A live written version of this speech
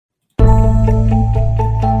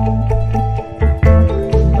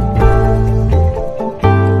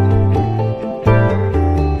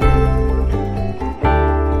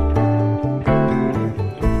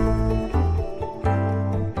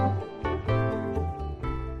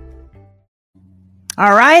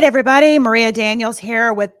All right, everybody. Maria Daniels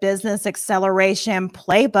here with Business Acceleration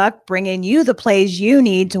Playbook, bringing you the plays you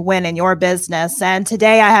need to win in your business. And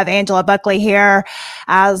today I have Angela Buckley here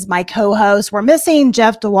as my co-host. We're missing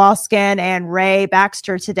Jeff DeWalskin and Ray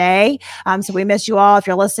Baxter today. So we miss you all if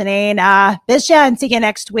you're listening. Miss you and see you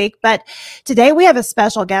next week. But today we have a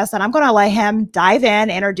special guest, and I'm going to let him dive in,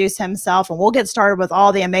 introduce himself, and we'll get started with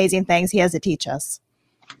all the amazing things he has to teach us.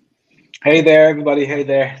 Hey there, everybody. Hey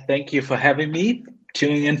there. Thank you for having me.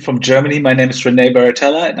 Tuning in from Germany. My name is Rene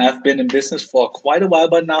Baratella, and I've been in business for quite a while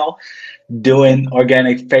by now, doing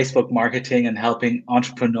organic Facebook marketing and helping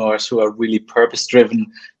entrepreneurs who are really purpose-driven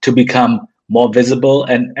to become more visible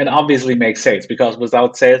and obviously make sales, because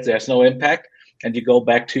without sales, there's no impact, and you go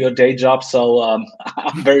back to your day job. So I'm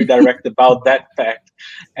very direct about that fact.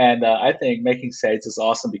 And I think making sales is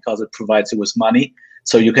awesome because it provides you with money.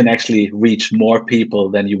 So you can actually reach more people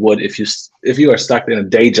than you would if you are stuck in a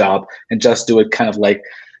day job and just do it kind of like,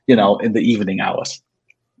 in the evening hours.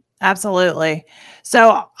 Absolutely.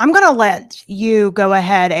 So I'm going to let you go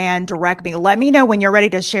ahead and direct me. Let me know when you're ready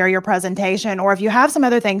to share your presentation, or if you have some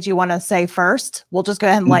other things you want to say first, we'll just go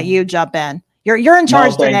ahead and let you jump in. You're in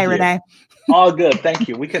charge today, Renee. All good. Thank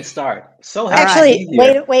you. We can start. So actually,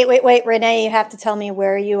 wait, Renee, you have to tell me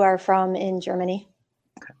where you are from in Germany.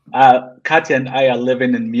 Katja and I are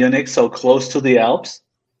living in Munich, so close to the Alps.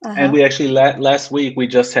 And we actually last week we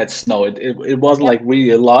just had snow. It wasn't like really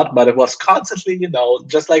a lot, but it was constantly,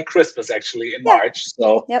 just like Christmas actually in March.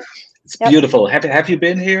 So it's beautiful. Have you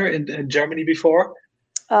been here in Germany before?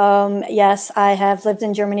 Yes, I have lived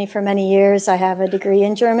in Germany for many years. I have a degree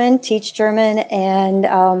in German, teach German, and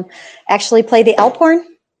actually play the Alphorn.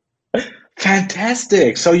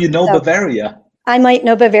 Fantastic. So Bavaria. I might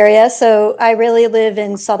know Bavaria. So I really live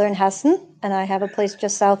in southern Hessen, and I have a place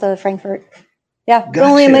just south of Frankfurt. Yeah, gotcha.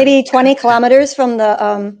 Only maybe 20 kilometers from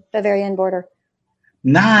the Bavarian border.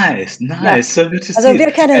 Nice. Yeah. So good to see. Also,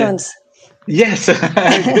 wir kennen uns. Yes.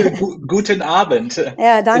 Guten Abend.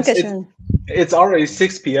 Yeah, danke schön. It's already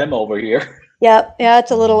 6 p.m. over here. Yeah,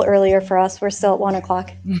 it's a little earlier for us. We're still at 1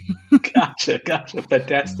 o'clock. Gotcha.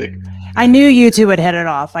 Fantastic. I knew you two would hit it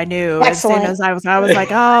off. I knew. Excellent. As soon as I was like,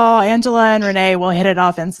 oh, Angela and Renee will hit it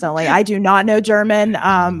off instantly. I do not know German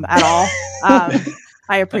at all.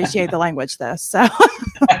 I appreciate the language though. So,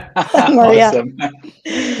 awesome.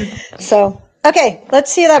 So, okay,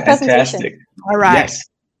 let's see that presentation. All right. Yes.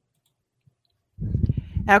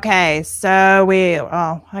 Okay, so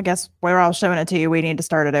I guess we're all showing it to you. We need to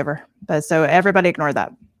start it over. But so everybody ignore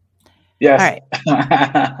that. Yes. All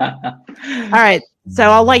right. All right. So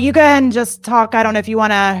I'll let you go ahead and just talk. I don't know if you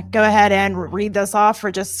want to go ahead and read this off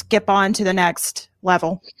or just skip on to the next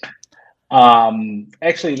level.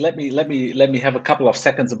 Actually, let me have a couple of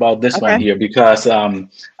seconds about this one here, because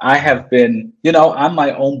I have been, I'm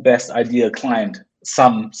my own best ideal client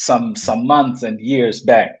some months and years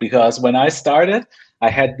back, because when I started, I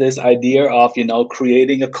had this idea of,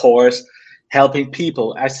 creating a course, helping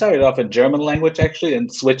people. I started off in German language actually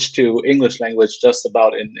and switched to English language just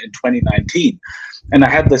about in 2019. And I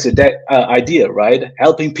had this idea, right?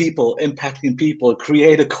 Helping people, impacting people,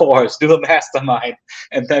 create a course, do a mastermind,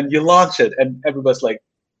 and then you launch it. And everybody's like,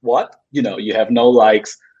 what? You have no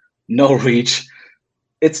likes, no reach.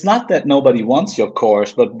 It's not that nobody wants your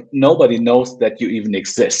course, but nobody knows that you even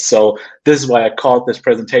exist. So this is why I called this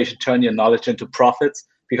presentation, Turn Your Knowledge into Profits,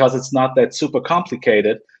 because it's not that super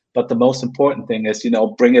complicated. But the most important thing is,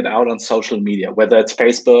 bring it out on social media, whether it's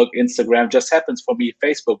Facebook, Instagram. Just happens for me,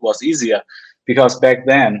 Facebook was easier, because back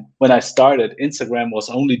then when I started, Instagram was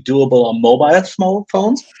only doable on mobile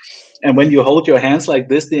phones. And when you hold your hands like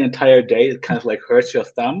this the entire day, it kind of like hurts your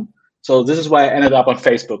thumb. So this is why I ended up on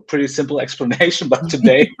Facebook. Pretty simple explanation, but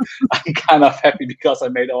today I'm kind of happy because I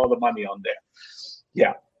made all the money on there.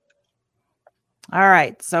 Yeah. All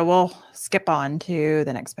right. So we'll skip on to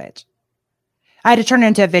the next page. I had to turn it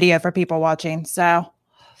into a video for people watching. So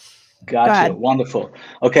gotcha. Wonderful.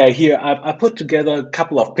 Okay, here I put together a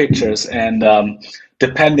couple of pictures, and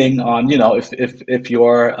depending on, if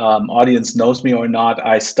your audience knows me or not,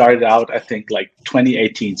 I started out, I think, like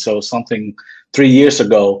 2018. So something 3 years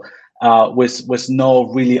ago, with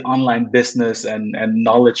no really online business and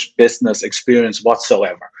knowledge business experience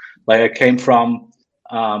whatsoever. Like I came from,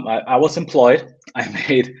 I was employed.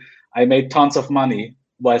 I made tons of money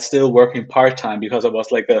while still working part-time, because I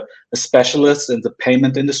was like a specialist in the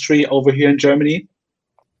payment industry over here in Germany.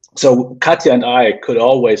 So Katja and I could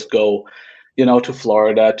always go, to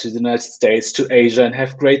Florida, to the United States, to Asia, and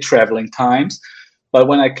have great traveling times. But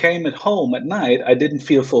when I came at home at night, I didn't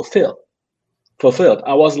feel fulfilled.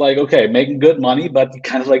 I was like, okay, making good money, but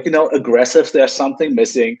kind of like, aggressive, there's something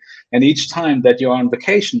missing. And each time that you're on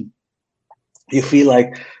vacation, you feel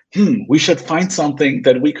like, we should find something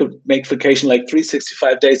that we could make vacation like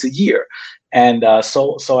 365 days a year. And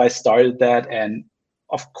so I started that. And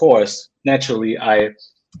of course, naturally,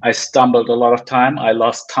 I stumbled a lot of time. I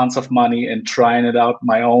lost tons of money in trying it out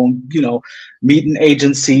my own, meeting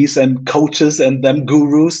agencies and coaches and them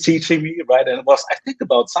gurus teaching me, right? And it was, I think,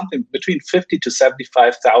 about something between $50,000 to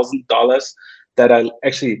 $75,000 that I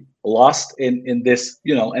actually lost in this,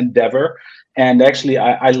 endeavor. And actually,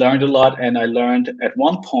 I learned a lot. And I learned at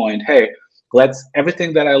one point, hey, let's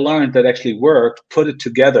everything that I learned that actually worked, put it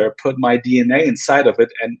together, put my DNA inside of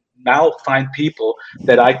it, and now find people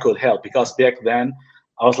that I could help. Because back then,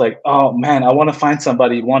 I was like, oh man, I want to find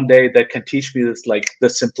somebody one day that can teach me this, like the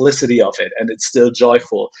simplicity of it, and it's still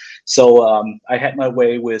joyful. So I had my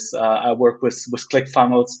way with, I worked with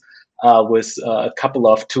ClickFunnels, with a couple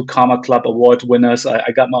of 2 Comma Club award winners.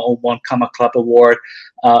 I got my own 1 Comma Club award.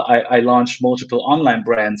 I launched multiple online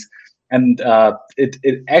brands, and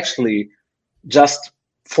it actually just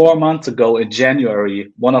 4 months ago in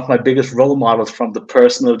January, one of my biggest role models from the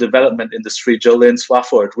personal development industry, Jolene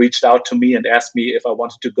Swafford, reached out to me and asked me if I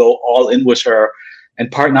wanted to go all in with her and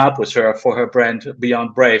partner up with her for her brand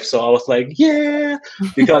Beyond Brave. So I was like, yeah,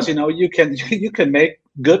 because you can make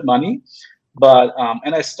good money, but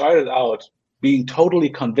and I started out being totally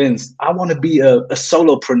convinced I want to be a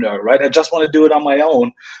solopreneur, right? I just want to do it on my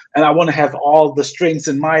own, and I want to have all the strings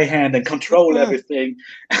in my hand and control everything.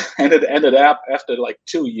 And it ended up after like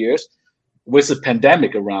 2 years with the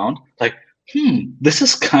pandemic around, like, this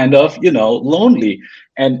is kind of, lonely.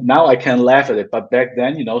 And now I can laugh at it. But back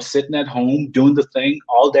then, sitting at home, doing the thing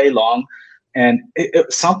all day long, and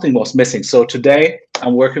something was missing. So today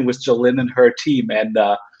I'm working with Jolene and her team, and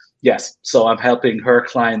yes, so I'm helping her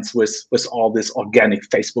clients with all this organic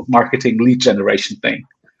Facebook marketing lead generation thing.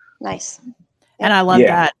 Nice. And I love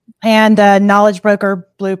that. And Knowledge Broker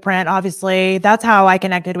Blueprint, obviously, that's how I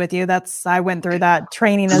connected with you. I went through that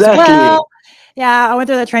training as well. Yeah, I went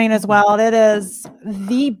through that training as well. It is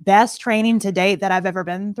the best training to date that I've ever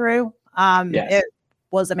been through. It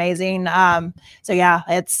was amazing. So yeah,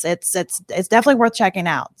 it's definitely worth checking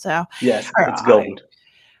out. So yes, it's gold.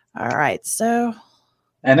 All right, so.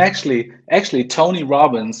 And actually, Tony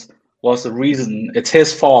Robbins was the reason. It's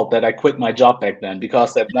his fault that I quit my job back then,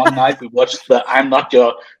 because that one night we watched the I'm Not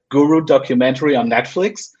Your Guru documentary on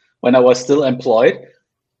Netflix when I was still employed.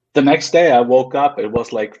 The next day I woke up, it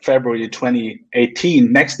was like February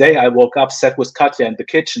 2018. Next day I woke up, sat with Katja in the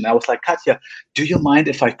kitchen. I was like, Katja, do you mind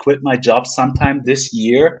if I quit my job sometime this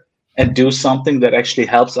year and do something that actually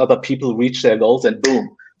helps other people reach their goals? And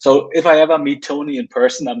boom. So if I ever meet Tony in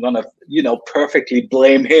person, I'm going to, perfectly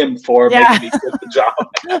blame him for making me quit the job.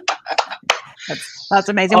 That's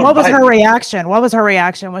amazing. What was her reaction?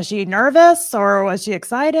 Was she nervous, or was she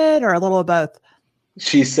excited, or a little of both?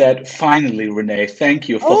 She said, finally, Renee, thank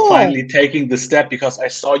you for finally taking the step, because I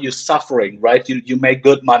saw you suffering, right? You made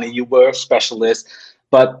good money. You were a specialist,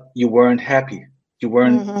 but you weren't happy. You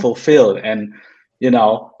weren't fulfilled. And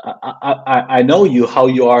I know how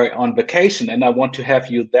you are on vacation, and I want to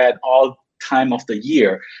have you that all time of the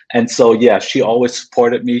year. And so, yeah, she always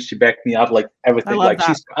supported me. She backed me up, like everything. Like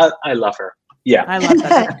I love her. Yeah. I love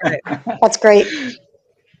that. That's great.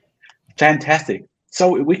 Fantastic.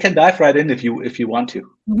 So we can dive right in if you want to.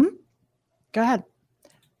 Mm-hmm. Go ahead.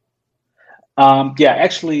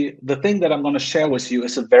 Actually, the thing that I'm going to share with you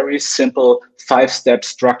is a very simple 5-step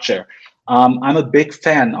structure. I'm a big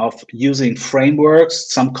fan of using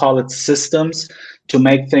frameworks, some call it systems, to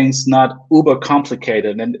make things not uber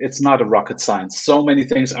complicated. And it's not a rocket science. So many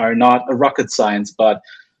things are not a rocket science, but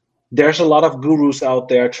there's a lot of gurus out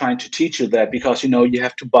there trying to teach you that, because, you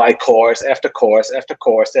have to buy course after course after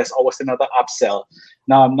course. There's always another upsell.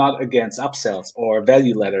 Now, I'm not against upsells or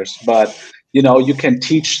value letters, but you can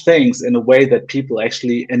teach things in a way that people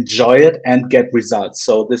actually enjoy it and get results.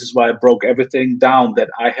 So this is why I broke everything down that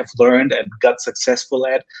I have learned and got successful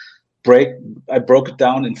at. I broke it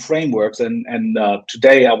down in frameworks, and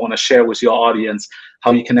today I want to share with your audience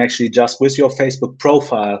how you can actually just with your Facebook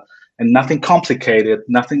profile, and nothing complicated,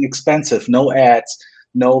 nothing expensive, no ads,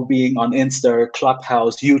 no being on Insta,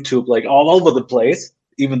 Clubhouse, YouTube, like all over the place.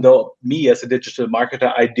 Even though me as a digital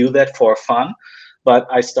marketer, I do that for fun. But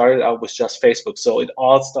I started out with just Facebook. So it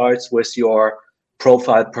all starts with your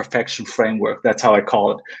profile perfection framework. That's how I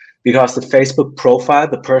call it. Because the Facebook profile,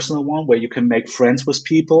 the personal one where you can make friends with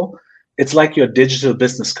people, it's like your digital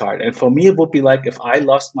business card. And for me, it would be like if I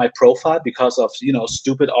lost my profile because of,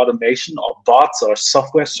 stupid automation or bots or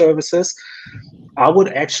software services, I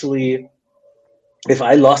would actually, if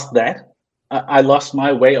I lost that, I lost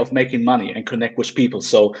my way of making money and connect with people.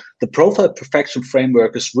 So the profile perfection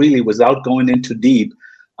framework is really, without going into deep,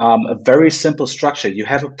 A very simple structure. You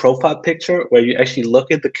have a profile picture where you actually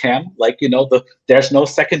look at the cam, like, there's no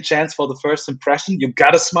second chance for the first impression. You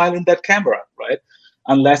got to smile in that camera, right?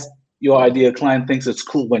 Unless your ideal client thinks it's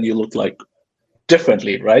cool when you look like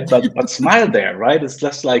differently, right? But smile there, right? It's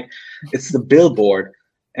just like, it's the billboard.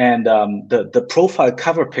 And the profile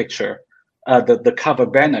cover picture, the cover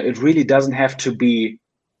banner, it really doesn't have to be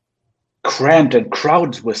crammed and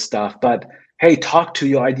crowded with stuff, but hey, talk to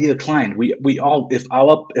your ideal client. We all, if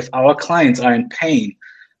our clients are in pain,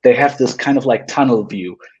 they have this kind of like tunnel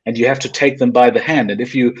view, and you have to take them by the hand. And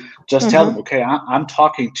if you just tell them, okay, I'm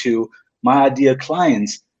talking to my ideal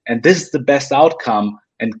clients, and this is the best outcome,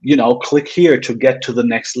 and click here to get to the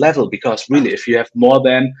next level. Because really, if you have more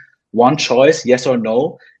than one choice, yes or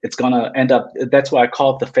no, it's gonna end up. That's why I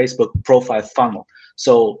call it the Facebook profile funnel.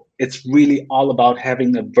 So it's really all about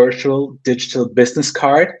having a virtual digital business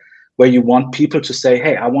card where you want people to say,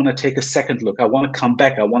 hey, I want to take a second look. I want to come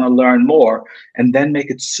back. I want to learn more, and then make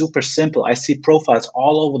it super simple. I see profiles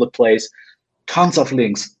all over the place, tons of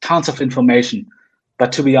links, tons of information.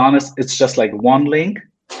 But to be honest, it's just like one link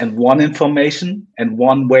and one information and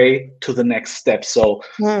one way to the next step. So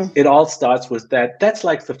it all starts with that. That's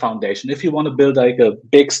like the foundation. If you want to build like a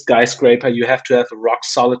big skyscraper, you have to have a rock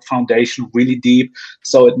solid foundation, really deep.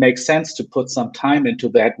 So it makes sense to put some time into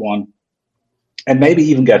that one, and maybe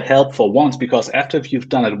even get help for once, because after you've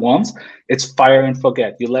done it once, it's fire and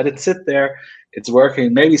forget. You let it sit there, it's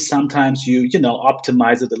working. Maybe sometimes you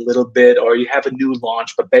optimize it a little bit, or you have a new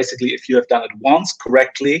launch. But basically, if you have done it once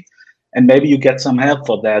correctly, and maybe you get some help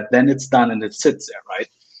for that, then it's done and it sits there, right?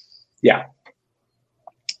 Yeah.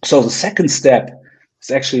 So the second step is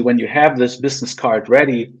actually, when you have this business card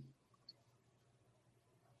ready,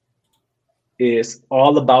 is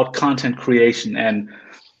all about content creation. And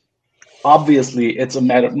obviously, it's a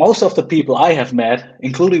matter, most of the people I have met,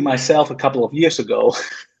 including myself a couple of years ago,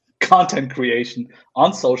 content creation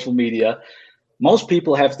on social media, most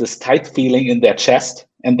people have this tight feeling in their chest,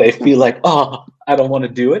 and they feel like, oh, I don't want to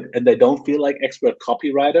do it. And they don't feel like expert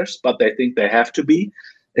copywriters, but they think they have to be.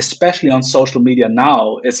 Especially on social media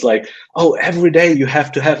now, it's like, oh, every day you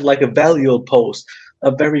have to have like a valuable post,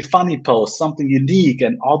 a very funny post, something unique,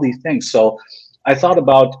 and all these things. So I thought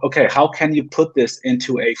about, okay, how can you put this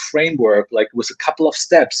into a framework, like with a couple of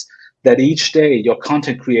steps, that each day your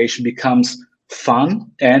content creation becomes fun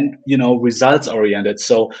and results oriented.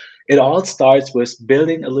 So it all starts with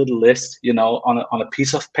building a little list, on a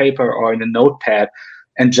piece of paper or in a notepad,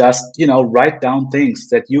 and just write down things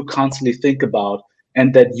that you constantly think about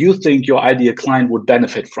and that you think your ideal client would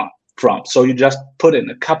benefit from. So you just put in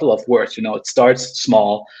a couple of words. It starts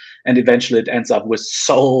small, and eventually it ends up with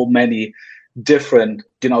so many different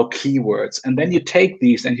keywords. And then you take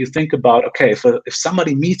these and you think about, okay, if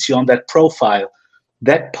somebody meets you on that profile,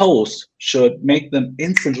 that post should make them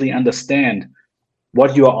instantly understand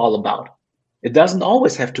what you are all about. It doesn't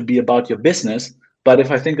always have to be about your business, but if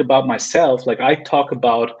I think about myself, like I talk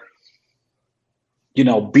about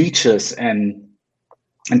beaches and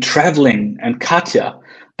traveling and Katya,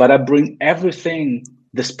 but I bring everything,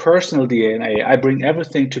 this personal DNA, I bring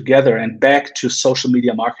everything together and back to social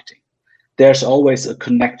media marketing. There's always a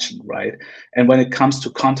connection, right? And when it comes to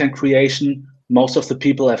content creation, most of the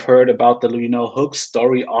people have heard about the hook,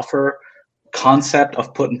 story, offer concept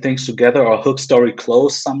of putting things together, or hook, story,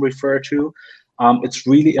 close, some refer to. It's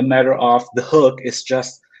really a matter of, the hook is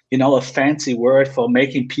just a fancy word for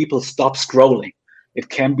making people stop scrolling. It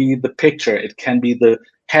can be the picture, it can be the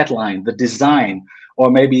headline, the design, or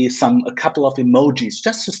maybe a couple of emojis,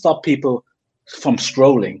 just to stop people from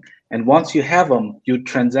scrolling. And once you have them, you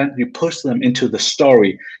push them into the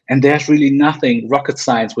story. And there's really nothing rocket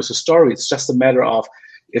science with a story. It's just a matter of,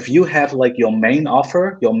 if you have like your main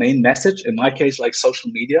offer, your main message, in my case, like social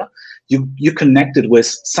media, you connect it with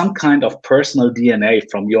some kind of personal DNA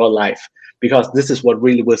from your life, because this is what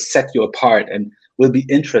really will set you apart and will be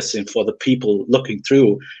interesting for the people looking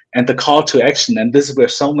through. And the call to action, and this is where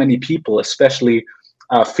so many people, especially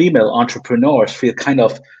female entrepreneurs, feel kind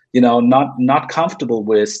of not comfortable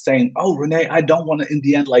with saying, oh, Renee, I don't want to, in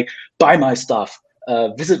the end, like, buy my stuff,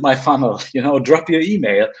 visit my funnel, drop your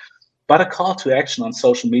email. But a call to action on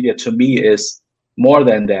social media, to me, is more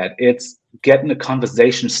than that. It's getting a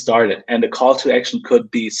conversation started. And the call to action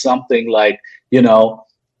could be something like,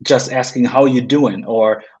 just asking how you doing,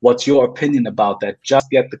 or what's your opinion about that. Just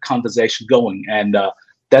get the conversation going. And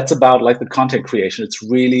that's about like the content creation.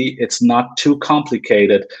 It's not too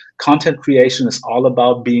complicated. Content creation is all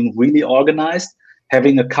about being really organized,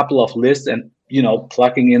 having a couple of lists, and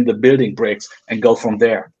plugging in the building bricks and go from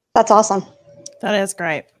there. That's awesome. That is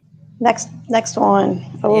great. Next one.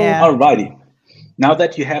 Oh. Yeah. All righty. Now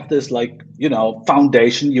that you have this, like, you know,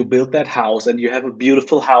 foundation, you build that house and you have a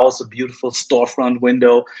beautiful house, a beautiful storefront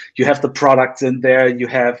window, you have the products in there, you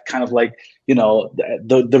have kind of like, you know,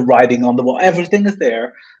 the writing on the wall, everything is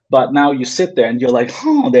there. But now you sit there and you're like,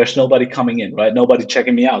 oh, there's nobody coming in, right? Nobody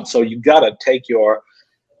checking me out. So you gotta take your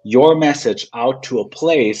message out to a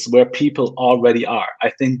place where people already are. I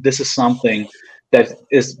think this is something that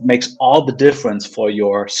makes all the difference for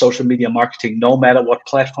your social media marketing, no matter what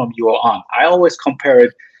platform you are on. I always compare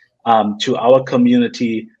it to our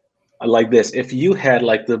community like this. If you had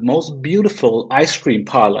like the most beautiful ice cream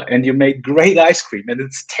parlor and you make great ice cream and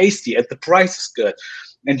it's tasty and the price is good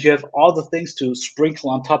and you have all the things to sprinkle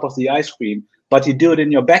on top of the ice cream, but you do it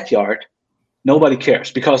in your backyard, nobody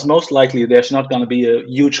cares, because most likely there's not going to be a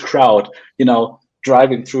huge crowd, you know,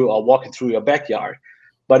 driving through or walking through your backyard.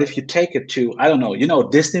 But if you take it to, I don't know, you know,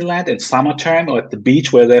 Disneyland in summertime or at the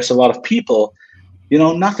beach where there's a lot of people, you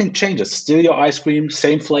know, nothing changes. Still your ice cream,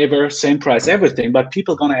 same flavor, same price, everything, but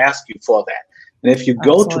people are going to ask you for that. And if you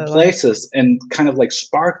go to places and kind of like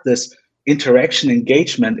spark this interaction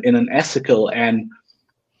engagement in an ethical and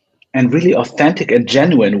really authentic and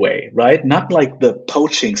genuine way, right? Not like the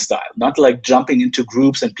poaching style, not like jumping into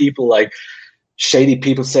groups and people like shady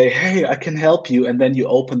people say, hey, I can help you. And then you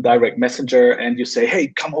open direct messenger and you say, hey,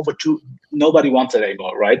 come over to, nobody wants it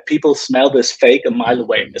anymore, right? People smell this fake a mile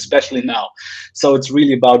away, especially now. So it's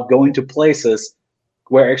really about going to places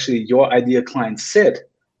where actually your ideal clients sit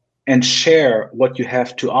and share what you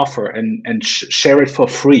have to offer and share it for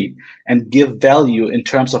free and give value in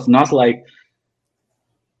terms of not like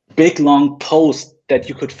big long posts that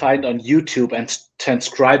you could find on YouTube and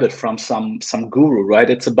transcribe it from some guru, right?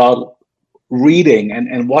 It's about reading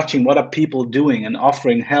and watching what are people doing and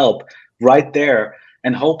offering help right there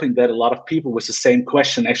and hoping that a lot of people with the same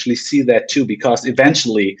question actually see that too, because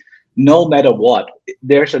eventually, no matter what,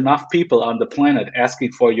 there's enough people on the planet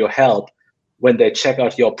asking for your help when they check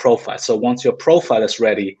out your profile. So once your profile is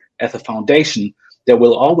ready as a foundation, there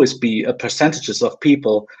will always be a percentages of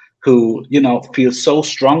people who, you know, feel so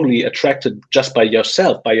strongly attracted just by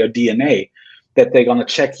yourself, by your DNA, that they're going to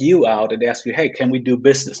check you out and ask you, hey, can we do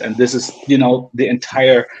business? And this is, you know, the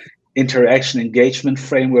entire interaction engagement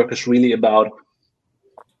framework is really about,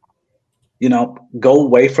 you know, go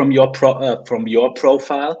away from your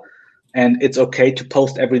profile, and it's okay to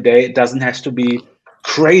post every day. It doesn't have to be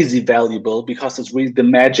crazy valuable, because it's really, the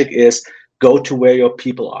magic is go to where your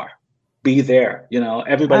people are. Be there. You know,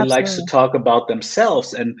 everybody likes to talk about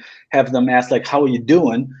themselves and have them ask like, how are you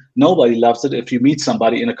doing? Nobody loves it if you meet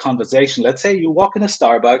somebody in a conversation. Let's say you walk in a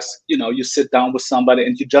Starbucks, you know, you sit down with somebody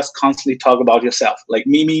and you just constantly talk about yourself. Like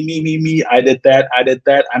me, I did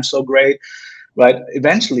that. I'm so great, right?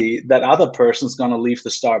 Eventually that other person's going to leave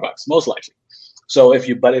the Starbucks, most likely. So if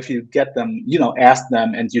you get them, you know, ask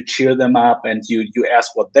them and you cheer them up and you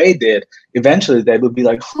ask what they did, eventually they will be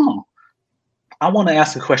like, I want to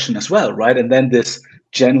ask a question as well, right? And then this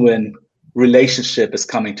genuine relationship is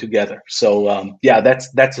coming together. So yeah, that's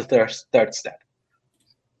the third step.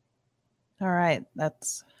 All right,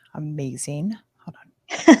 that's amazing. Hold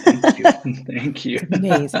on. Thank you.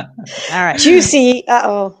 Amazing. All right. Juicy.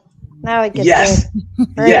 Now it gets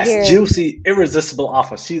good. Here. Juicy, irresistible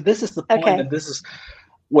offer. See, this is the point, and this is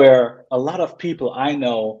where a lot of people I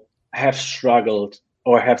know have struggled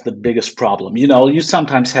or have the biggest problem. You know, you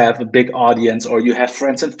sometimes have a big audience, or you have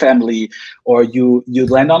friends and family, or you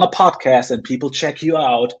land on a podcast and people check you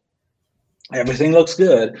out. Everything looks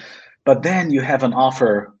good, but then you have an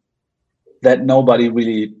offer that nobody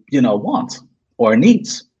really, you know, wants or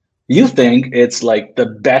needs. You think it's like the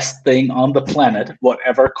best thing on the planet,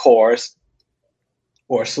 whatever course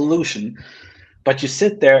or solution. But you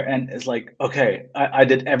sit there and it's like, okay, I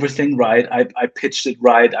did everything right. I pitched it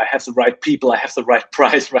right. I have the right people. I have the right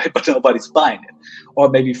price, right? But nobody's buying it. Or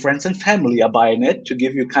maybe friends and family are buying it to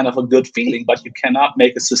give you kind of a good feeling, but you cannot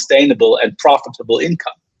make a sustainable and profitable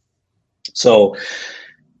income. So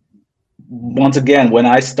once again, when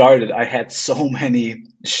I started, I had so many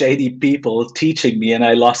shady people teaching me and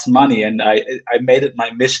I lost money, and I made it my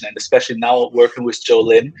mission. And especially now working with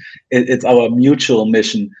Jolynn, it's our mutual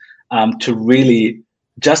mission. To really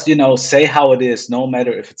just, you know, say how it is, no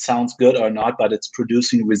matter if it sounds good or not, but it's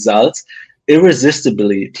producing results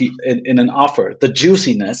irresistibly in an offer. The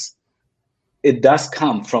juiciness, it does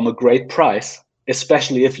come from a great price,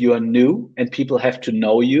 especially if you are new and people have to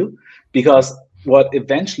know you, because what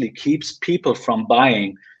eventually keeps people from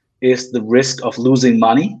buying is the risk of losing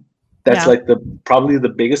money. That's like probably the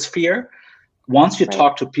biggest fear. Once you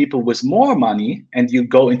talk to people with more money and you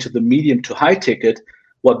go into the medium to high ticket,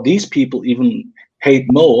 what these people even hate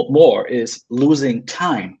more is losing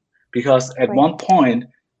time. Because at one point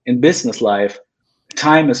in business life,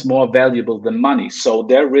 time is more valuable than money. So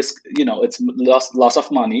their risk, it's loss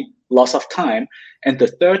of money, loss of time. And the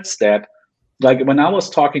third step, like when I was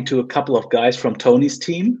talking to a couple of guys from Tony's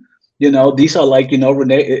team, these are like,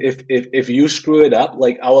 Renee, if you screw it up,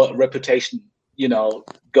 like our reputation,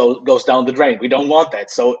 goes down the drain. We don't want that.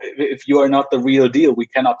 So if you are not the real deal, we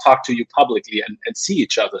cannot talk to you publicly and see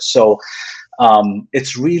each other. So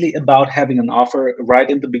it's really about having an offer right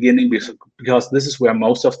in the beginning, because this is where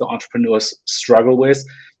most of the entrepreneurs struggle with.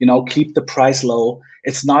 Keep the price low.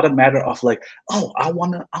 It's not a matter of like, oh, I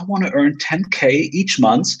want to earn 10K each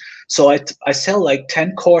month, so I sell like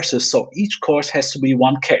 10 courses, so each course has to be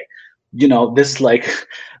 1K. This, like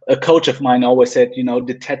a coach of mine always said,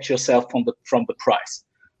 detach yourself from the price.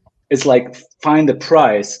 It's like, find the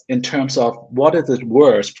price in terms of what is it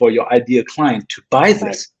worth for your ideal client to buy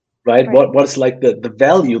this. Right? What is like the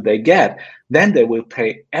value they get, then they will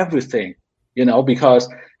pay everything, because,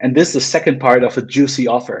 and this is the second part of a juicy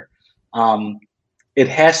offer. It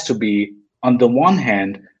has to be, on the one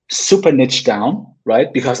hand, super niche down,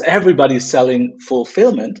 right? Because everybody's selling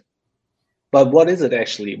fulfillment, but what is it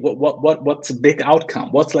actually? What's a big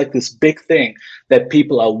outcome? What's like this big thing that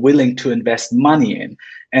people are willing to invest money in?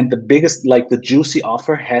 And the biggest, like the juicy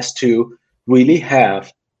offer has to really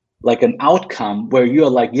have like an outcome where you're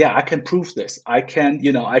like, yeah, I can prove this. I can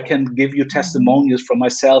give you testimonials from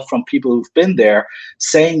myself, from people who've been there,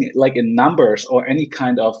 saying like in numbers or any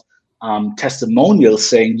kind of testimonials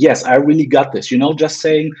saying, yes, I really got this. Just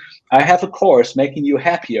saying I have a course making you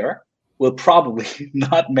happier will probably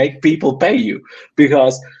not make people pay you,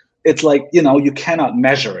 because it's like, you cannot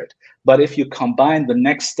measure it. But if you combine the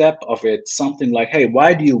next step of it, something like, hey,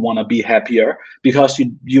 why do you want to be happier? Because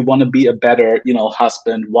you want to be a better,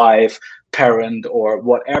 husband, wife, parent, or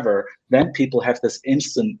whatever, then people have this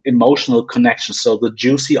instant emotional connection. So the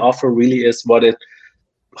juicy offer really is what it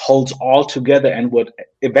holds all together, and would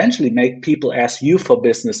eventually make people ask you for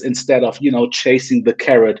business instead of, chasing the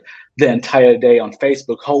carrot the entire day on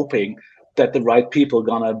Facebook, hoping that the right people are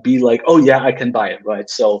gonna be like, oh yeah, I can buy it, right?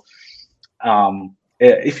 So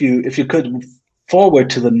if you could forward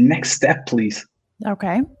to the next step, please.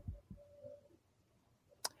 Okay.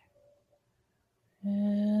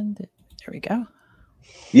 And there we go.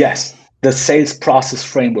 Yes, the sales process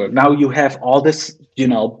framework. Now you have all this,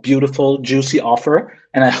 beautiful, juicy offer,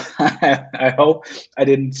 and I hope I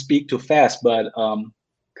didn't speak too fast, but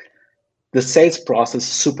the sales process is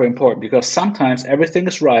super important, because sometimes everything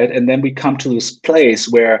is right, and then we come to this place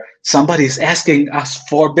where somebody's asking us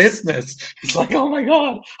for business. It's like, oh my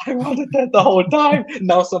God, I wanted that the whole time.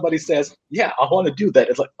 Now somebody says, yeah, I want to do that.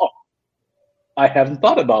 It's like, oh, I haven't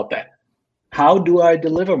thought about that. How do I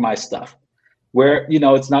deliver my stuff? Where,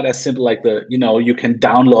 it's not as simple like you can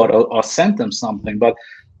download or send them something, but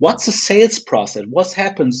what's the sales process? What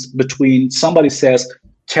happens between somebody says,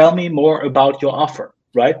 tell me more about your offer?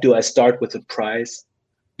 Right? Do I start with the price?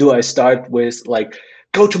 Do I start with like,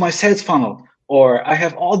 go to my sales funnel, or I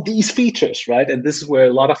have all these features, right? And this is where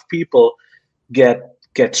a lot of people get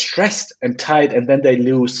stressed and tight, and then they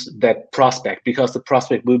lose that prospect, because the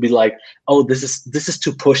prospect will be like, oh, this is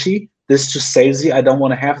too pushy, this is too salesy, I don't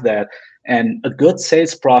want to have that. And a good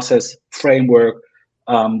sales process framework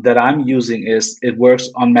that I'm using is, it works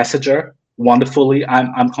on Messenger wonderfully.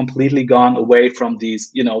 I'm completely gone away from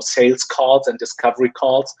these, sales calls and discovery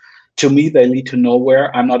calls. To me, they lead to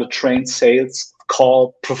nowhere. I'm not a trained sales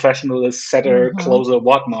call professional, setter, closer,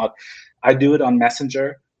 whatnot. I do it on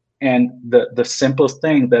Messenger. And the simple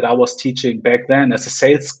thing that I was teaching back then as a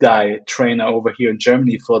sales guy trainer over here in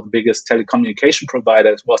Germany for the biggest telecommunication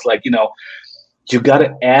providers was like, you got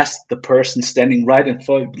to ask the person standing right in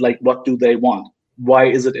front, like, what do they want? Why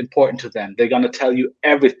is it important to them? They're going to tell you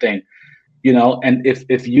everything. And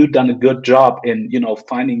if you've done a good job in,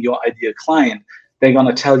 finding your ideal client, they're going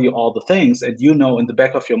to tell you all the things, and in the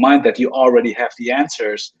back of your mind that you already have the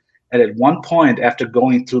answers. And at one point, after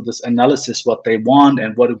going through this analysis, what they want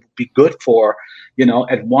and what it would be good for,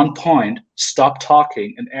 at one point, stop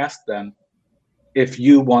talking and ask them if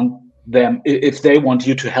they want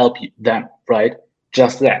you to help them, right?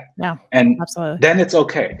 Just that. Yeah, and absolutely. Then it's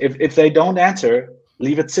okay. If they don't answer,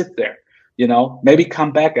 leave it sit there. Maybe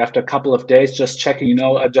come back after a couple of days, just checking,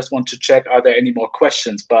 I just want to check, are there any more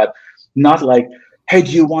questions? But not like, hey,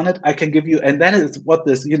 do you want it? I can give you. And then it's what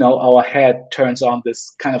this, our head turns on this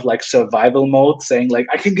kind of like survival mode, saying like,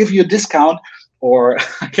 I can give you a discount, or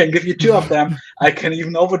I can give you 2 of them. I can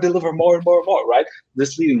even over deliver more and more and more, right?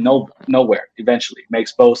 This leading nowhere eventually,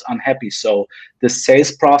 makes both unhappy. So the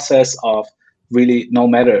sales process of really, no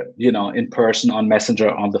matter, in person, on Messenger,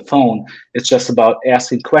 on the phone, it's just about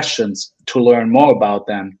asking questions to learn more about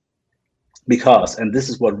them. Because, and this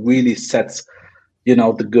is what really sets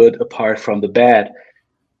the good apart from the bad.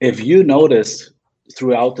 If you notice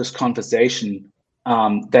throughout this conversation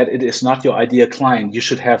that it is not your ideal client, you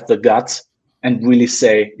should have the guts and really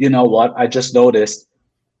say, you know what, I just noticed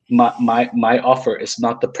my offer is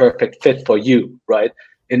not the perfect fit for you, right?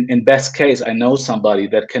 In best case, I know somebody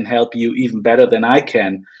that can help you even better than I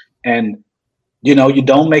can. And, you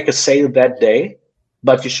don't make a sale that day,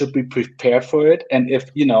 but you should be prepared for it. And if,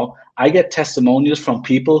 I get testimonials from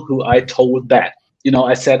people who I told that,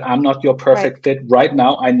 I said, I'm not your perfect fit right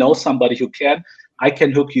now. I know somebody who can. I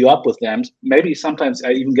can hook you up with them. Maybe sometimes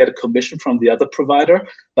I even get a commission from the other provider.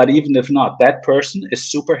 But even if not, that person is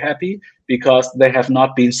super happy because they have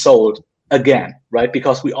not been sold again, right?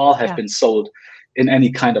 Because we all have been sold in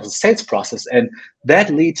any kind of a sales process. And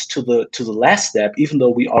that leads to the last step, even though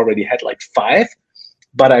we already had like 5,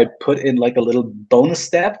 but I put in like a little bonus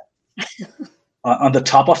step on the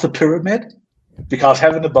top of the pyramid, because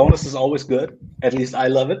having a bonus is always good. At least I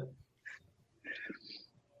love it.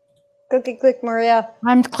 Click, Maria.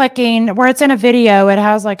 I'm clicking where it's in a video. It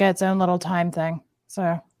has like its own little time thing.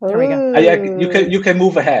 So there we go. You can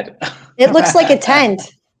move ahead. It looks like a tent.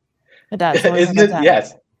 It does. Isn't it?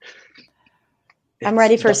 Yes. I'm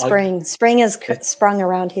ready for spring. Spring is sprung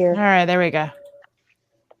around here. All right, there we go.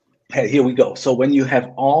 Hey, here we go. So when you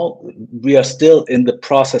have we are still in the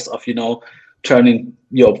process of, turning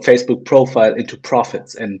your Facebook profile into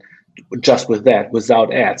profits, and just with that,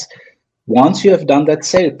 without ads. Once you have done that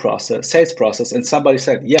sales process, and somebody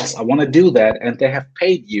said, yes, I want to do that, and they have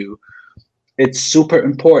paid you, it's super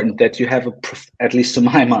important that you have at least to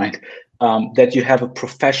my mind, that you have a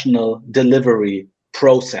professional delivery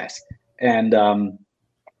process. And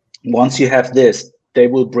once you have this, they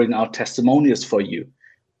will bring out testimonials for you.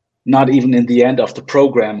 Not even in the end of the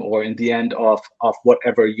program or in the end of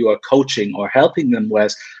whatever you are coaching or helping them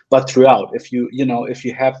with, but throughout. If you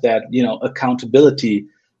have that, accountability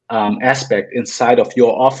aspect inside of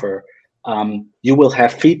your offer, you will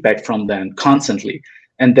have feedback from them constantly,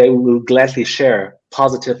 and they will gladly share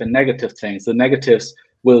positive and negative things. The negatives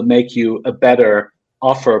will make you a better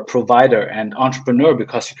offer provider and entrepreneur,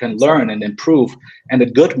 because you can learn and improve, and a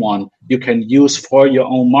good one you can use for your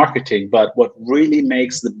own marketing. But what really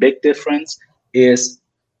makes the big difference is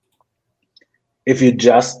if you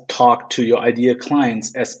just talk to your ideal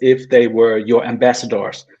clients as if they were your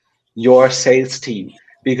ambassadors, your sales team,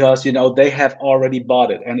 because they have already bought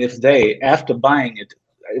it. And if they, after buying it,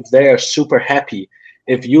 if they are super happy,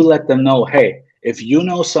 if you let them know, hey, if you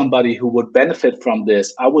know somebody who would benefit from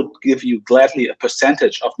this, I would give you gladly a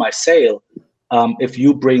percentage of my sale if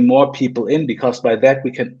you bring more people in, because by that we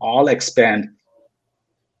can all expand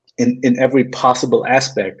in every possible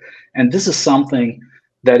aspect. And this is something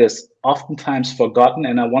that is oftentimes forgotten.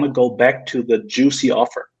 And I want to go back to the juicy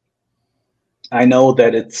offer. I know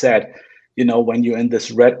that it said, when you're in this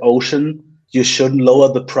red ocean, you shouldn't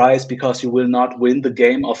lower the price because you will not win the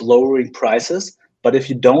game of lowering prices. But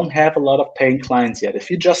if you don't have a lot of paying clients yet,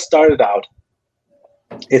 if you just started out,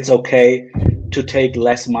 it's okay to take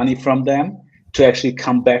less money from them, to actually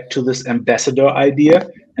come back to this ambassador idea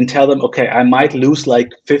and tell them, okay, I might lose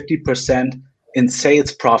like 50% in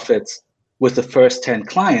sales profits with the first 10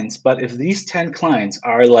 clients. But if these 10 clients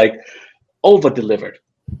are like over-delivered,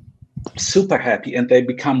 super happy, and they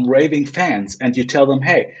become raving fans, and you tell them,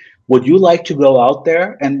 hey, would you like to go out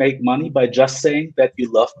there and make money by just saying that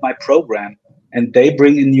you love my program? And they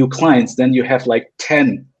bring in new clients, then you have like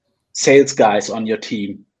 10 sales guys on your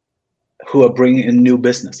team who are bringing in new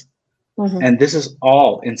business. Mm-hmm. And this is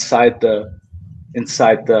all inside the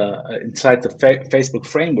Facebook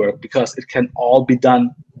framework, because it can all be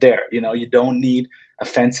done there. You don't need a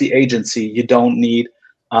fancy agency. You don't need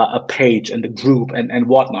a page and a group and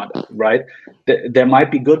whatnot, right? There might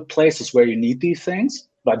be good places where you need these things,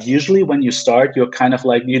 but usually when you start, you're kind of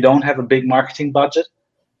like, you don't have a big marketing budget.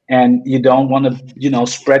 And you don't want to,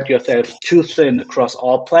 spread yourself too thin across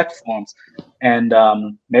all platforms. And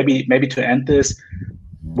maybe to end this,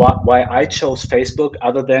 why I chose Facebook,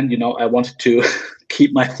 other than, I wanted to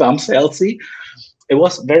keep my thumbs healthy, it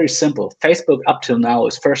was very simple. Facebook up till now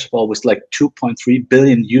is, first of all, with like 2.3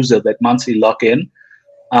 billion users that monthly log in.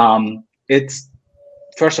 It's,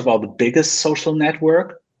 first of all, the biggest social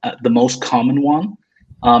network, the most common one.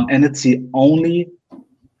 And it's the only,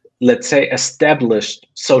 let's say, established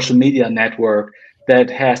social media network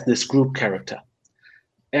that has this group character.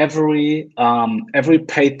 Every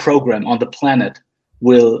paid program on the planet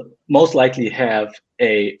will most likely have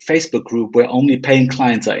a Facebook group where only paying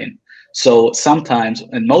clients are in. So sometimes,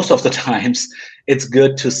 and most of the times, it's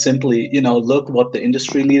good to simply, look what the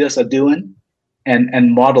industry leaders are doing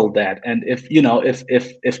and model that. And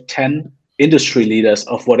if 10 industry leaders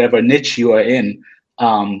of whatever niche you are in,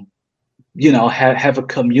 have a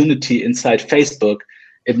community inside Facebook,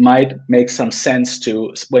 it might make some sense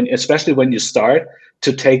to, especially when you start,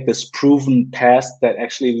 to take this proven path that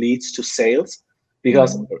actually leads to sales,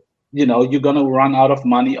 because you're going to run out of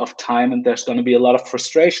money, of time, and there's going to be a lot of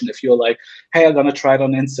frustration if you're like, hey, I'm going to try it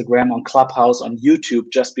on Instagram, on Clubhouse, on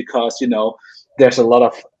YouTube, just because there's a lot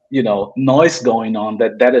of noise going on,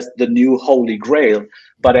 that is the new holy grail.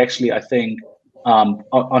 But actually, I think on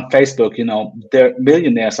Facebook, there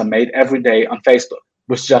millionaires are made every day on Facebook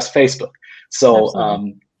with just Facebook. So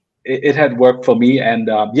it had worked for me, and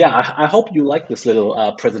I hope you like this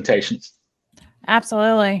little presentation.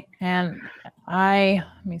 Absolutely. And let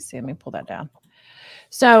me pull that down.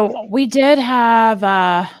 So we did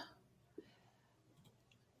have,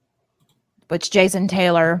 which Jason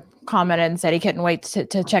Taylor commented and said he couldn't wait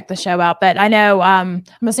to check the show out. But I know, I'm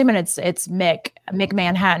assuming it's Mick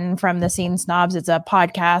Manhattan from the Scene Snobs. It's a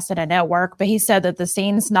podcast and a network, but he said that the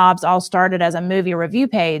Scene Snobs all started as a movie review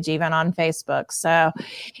page, even on Facebook. So,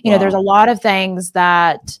 there's a lot of things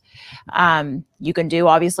that you can do,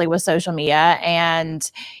 obviously, with social media. And,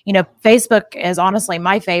 Facebook is honestly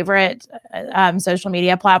my favorite social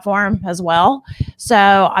media platform as well. So,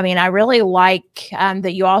 I really like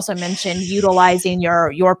that you also mentioned utilizing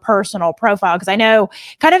your personal profile, because I know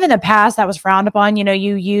kind of in the past that was frowned upon.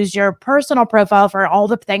 You use your personal profile for all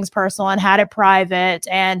the things personal and had it private,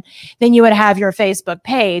 and then you would have your Facebook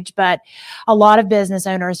page. But a lot of business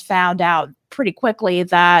owners found out pretty quickly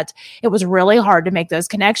that it was really hard to make those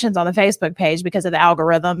connections on the Facebook page because of the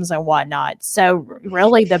algorithms and whatnot. So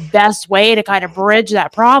really the best way to kind of bridge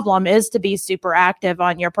that problem is to be super active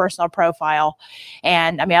on your personal profile.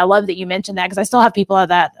 And I love that you mentioned that, because I still have people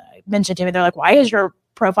that mention to me, they're like, why is your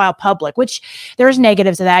profile public? Which there's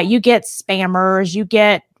negatives to that. You get spammers, you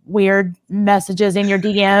get weird messages in your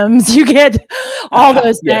DMs, you get all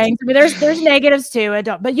those things. There's negatives to it,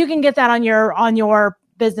 but you can get that on your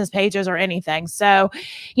business pages or anything. So,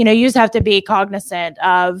 you just have to be cognizant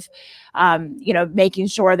of, making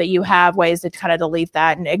sure that you have ways to kind of delete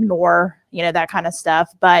that and ignore, that kind of stuff.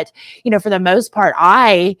 But, for the most part,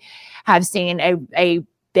 I have seen a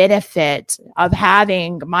benefit of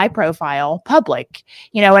having my profile public,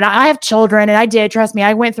 and I have children, and trust me,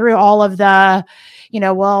 I went through all of the,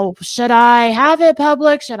 well, should I have it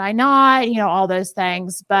public? Should I not? All those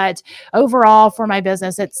things. But overall, for my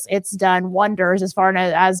business, it's done wonders as far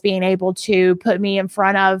as being able to put me in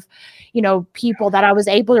front of, people that I was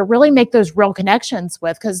able to really make those real connections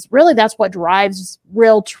with, because really that's what drives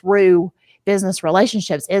real, true business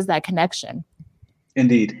relationships, is that connection.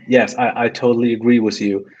 Indeed. Yes, I totally agree with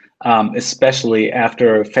you. Especially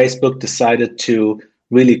after Facebook decided to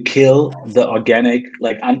really kill the organic,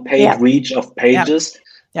 unpaid reach of pages.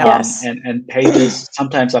 Yes. And pages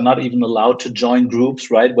sometimes are not even allowed to join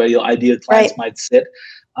groups, right, where your ideal clients might sit.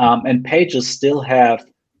 And pages still have,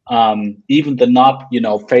 even the not,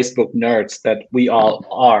 Facebook nerds that we all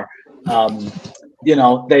are,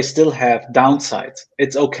 they still have downsides.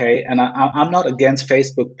 It's okay. And I'm not against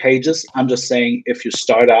Facebook pages. I'm just saying, if you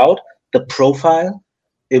start out, the profile,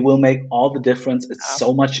 it will make all the difference. It's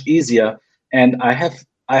so much easier. And I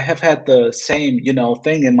have had the same,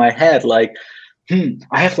 thing in my head,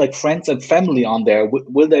 I have friends and family on there.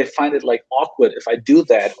 Will they find it awkward if I do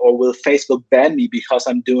that? Or will Facebook ban me because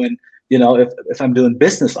I'm doing, if I'm doing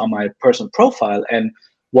business on my personal profile? And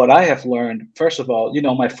what I have learned, first of all,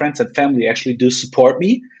 my friends and family actually do support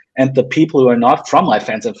me. And the people who are not from my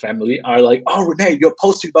friends and family are like, oh, Renee, you're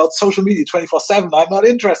posting about social media 24/7. I'm not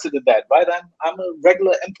interested in that, right? I'm a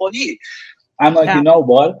regular employee. I'm like, you know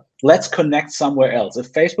what? Let's connect somewhere else.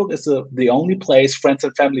 If Facebook is the only place friends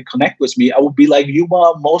and family connect with me, I would be like, you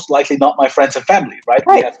are most likely not my friends and family, right?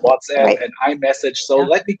 We have WhatsApp and iMessage. So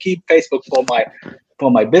let me keep Facebook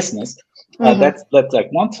for my business. That's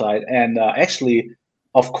one side. And actually,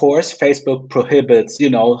 of course, Facebook prohibits,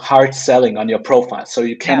 hard selling on your profile. So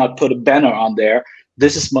you cannot put a banner on there.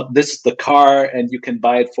 This is the car, and you can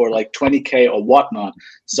buy it for $20K or whatnot.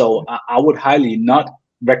 So I would highly not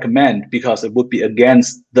recommend, because it would be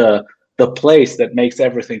against the place that makes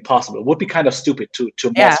everything possible. It would be kind of stupid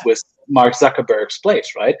to mess with Mark Zuckerberg's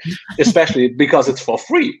place, right? Especially because it's for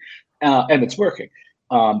free and it's working.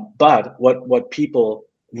 But what people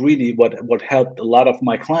really, what helped a lot of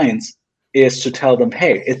my clients is to tell them,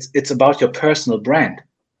 hey, it's about your personal brand.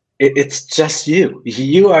 It's just you.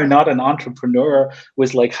 You are not an entrepreneur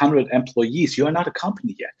with 100 employees. You are not a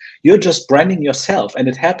company yet. You're just branding yourself. And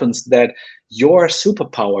it happens that your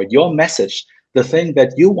superpower, your message, the thing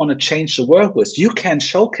that you want to change the world with, you can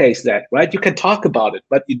showcase that, right? You can talk about it,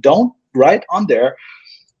 but you don't write on there,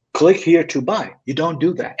 click here to buy. You don't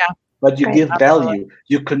do that. but you give value,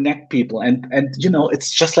 you connect people, and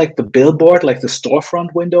it's just like the billboard, like the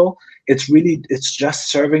storefront window. It's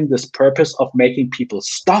just serving this purpose of making people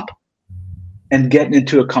stop and get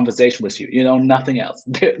into a conversation with you, nothing else.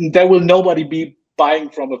 There will nobody be buying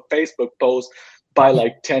from a Facebook post by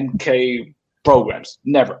like 10K programs,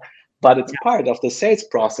 never. But it's part of the sales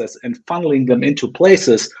process and funneling them into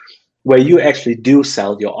places where you actually do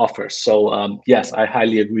sell your offers. So yes, I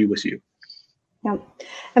highly agree with you. Yeah.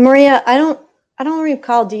 And Maria, I don't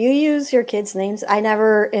recall, do you use your kids' names?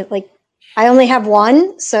 I only have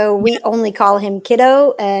one, so we only call him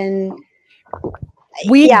Kiddo, and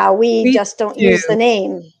we just don't use the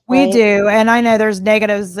name. We do, and I know there's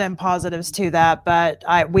negatives and positives to that, but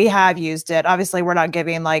we have used it. Obviously, we're not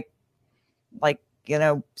giving like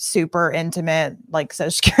super intimate like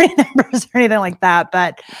social security numbers or anything like that,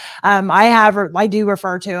 but I do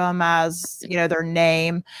refer to them as their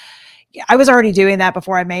name. I was already doing that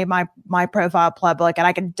before I made my profile public, and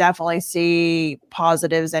I could definitely see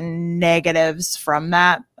positives and negatives from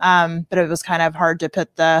that. But it was kind of hard to put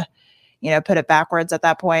it backwards at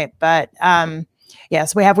that point. But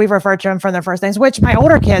yes, we've referred to them from their first names, which my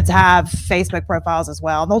older kids have Facebook profiles as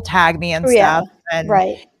well. They'll tag me and stuff, and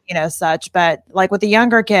such. But like with the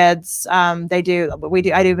younger kids, I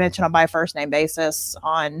do mention on my first name basis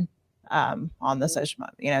on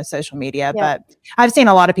the social media. Yeah. But I've seen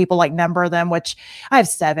a lot of people like number them, which I have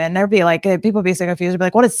 7. There'd be like, people be so confused. They'd be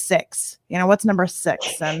like, what is 6? What's number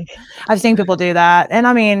 6? And I've seen people do that. And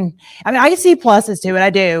I mean, I see pluses to it. I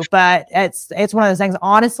do, but it's one of those things.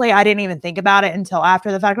 Honestly, I didn't even think about it until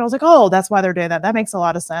after the fact. I was like, oh, that's why they're doing that. That makes a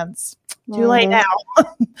lot of sense. Too late now.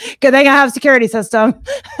 Good thing I have a security system.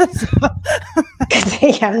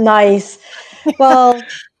 Yeah, nice. Well,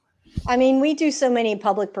 I mean, we do so many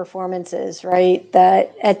public performances, right?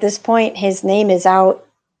 That at this point, his name is out.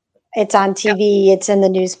 It's on TV. It's in the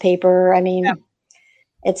newspaper. I mean,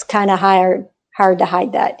 it's kind of hard to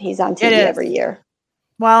hide that he's on TV every year.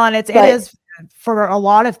 Well, and it is for a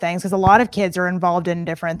lot of things, because a lot of kids are involved in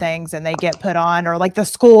different things and they get put on, or like the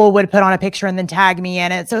school would put on a picture and then tag me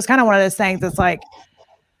in it. So it's kind of one of those things that's like,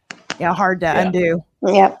 hard to undo.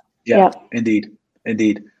 Yeah. Indeed.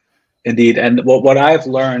 And what I've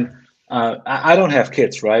learned, I don't have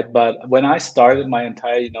kids, right? But when I started my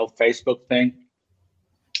entire, Facebook thing,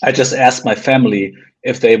 I just asked my family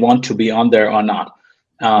if they want to be on there or not.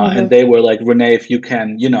 And they were like, Renee, if you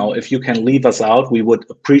can leave us out, we would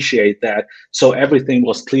appreciate that. So everything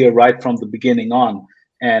was clear right from the beginning on.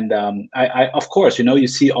 And I of course, you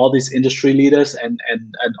see all these industry leaders and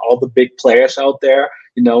all the big players out there,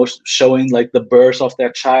 showing like the birth of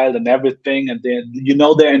their child and everything. And then,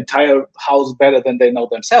 their entire house better than they know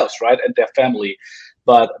themselves, right? And their family.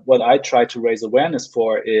 But what I try to raise awareness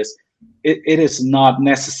for is it is not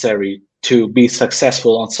necessary to be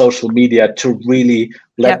successful on social media to really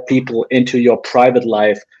let people into your private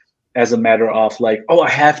life as a matter of like, oh, I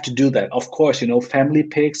have to do that. Of course, family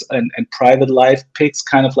pics and private life pics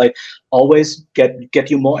kind of like always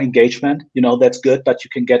get you more engagement. That's good, but you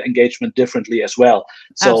can get engagement differently as well.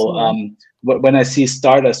 So when I see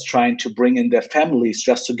startups trying to bring in their families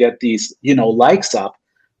just to get these, likes up,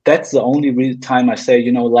 that's the only time I say,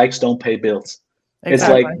 likes don't pay bills.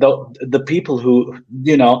 Exactly. It's like the people who,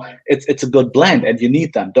 it's a good blend and you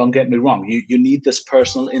need them. Don't get me wrong. You need this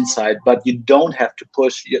personal insight, but you don't have to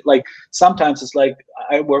push. Like sometimes it's like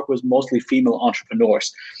I work with mostly female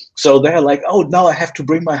entrepreneurs. So they're like, oh, no, I have to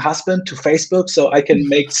bring my husband to Facebook so I can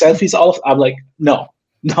make selfies all of. I'm like, no.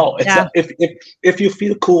 It's not, if you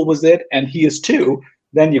feel cool with it and he is too,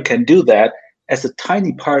 then you can do that as a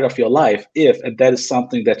tiny part of your life, and that is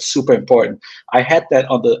something that's super important. I had that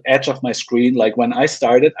on the edge of my screen. Like when I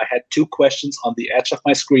started, I had 2 questions on the edge of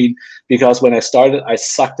my screen because when I started, I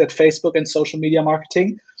sucked at Facebook and social media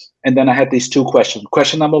marketing. And then I had these 2 questions.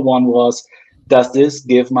 Question number 1 was, does this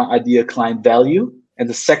give my ideal client value? And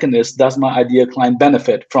the second is, does my ideal client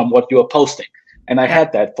benefit from what you are posting? And I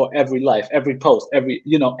had that for every life, every post,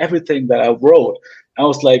 everything that I wrote. I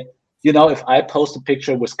was like, if I post a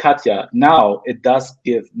picture with Katja, now it does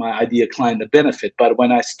give my ideal client a benefit. But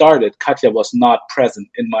when I started, Katja was not present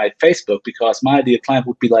in my Facebook because my ideal client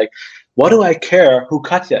would be like, what do I care who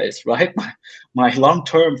Katja is, right? My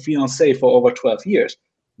long-term fiance for over 12 years.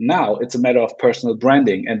 Now it's a matter of personal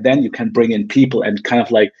branding. And then you can bring in people and kind of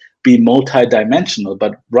like be multi-dimensional.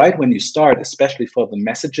 But right when you start, especially for the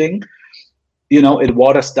messaging, it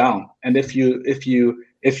waters down. And if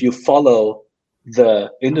you follow the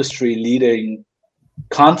industry leading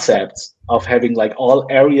concepts of having like all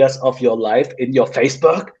areas of your life in your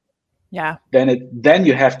Facebook, then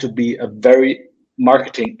you have to be a very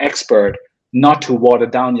marketing expert not to water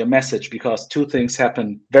down your message, because two things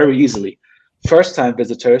happen very easily. First time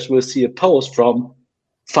visitors will see a post from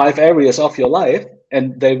 5 areas of your life,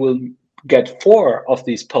 and they will get 4 of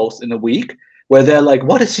these posts in a week where they're like,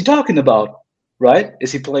 what is he talking about? Right?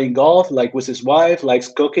 Is he playing golf, like with his wife,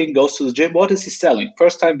 likes cooking, goes to the gym? What is he selling?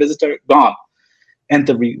 First time visitor, gone. And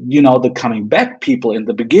the coming back people in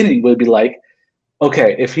the beginning will be like,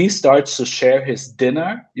 okay, if he starts to share his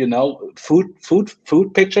dinner,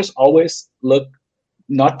 food pictures always look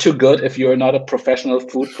not too good if you're not a professional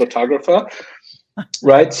food photographer,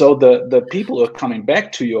 right? So the people who are coming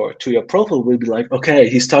back to your profile will be like, okay,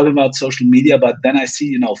 he's talking about social media, but then I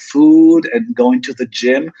see, food and going to the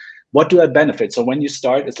gym. What do I benefit? So when you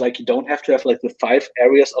start, it's like you don't have to have like the 5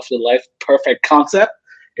 areas of your life perfect concept.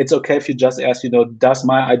 It's okay if you just ask, does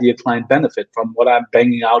my ideal client benefit from what I'm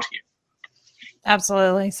banging out here?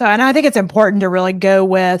 Absolutely. So, and I think it's important to really go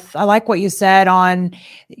with, I like what you said on,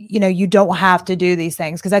 you don't have to do these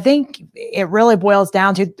things, because I think it really boils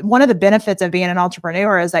down to one of the benefits of being an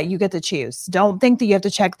entrepreneur is that you get to choose. Don't think that you have to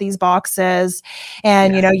check these boxes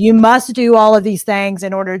and, you must do all of these things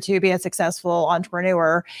in order to be a successful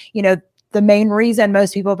entrepreneur. The main reason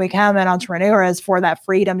most people become an entrepreneur is for that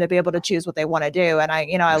freedom to be able to choose what they want to do. And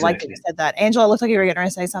I like that you said that. Angela, it looks like you were going to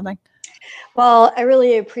say something. Well, I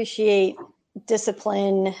really appreciate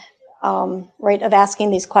discipline, right, of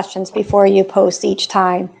asking these questions before you post each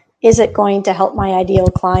time. Is it going to help my ideal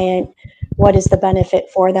client? What is the benefit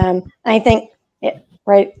for them? And I think,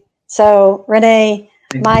 right. So Renee,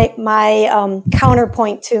 my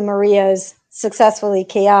counterpoint to Maria's successfully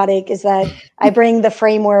chaotic is that I bring the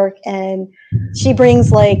framework and she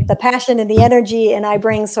brings like the passion and the energy, and I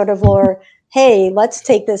bring sort of more, hey, let's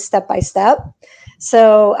take this step by step.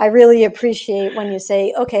 So I really appreciate when you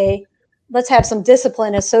say, okay, let's have some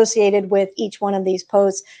discipline associated with each one of these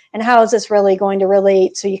posts, and how is this really going to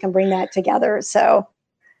relate, so you can bring that together. So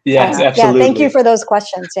yes, absolutely. Yeah, thank you for those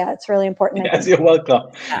questions. Yeah, it's really important. Yes, you're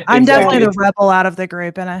welcome. I'm definitely the rebel out of the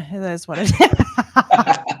group, and it is what it is.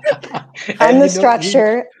 I'm the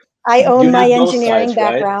structure. I own my engineering sides,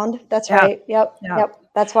 background. Right? That's right. Yep.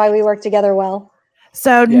 That's why we work together well.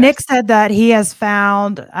 So Nick said that he has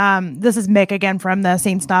found, this is Mick again from the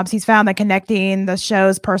Scene Snobs. He's found that connecting the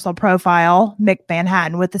show's personal profile, Mick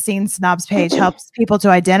Manhattan, with the Scene Snobs page helps people to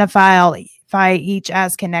identify each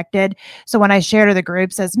as connected. So when I share to the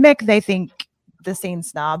group, says Mick, they think the Scene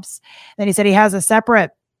Snobs. Then he said he has a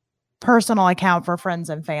separate personal account for friends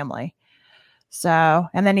and family. So,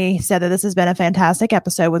 and then he said that this has been a fantastic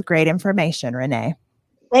episode with great information, Renee.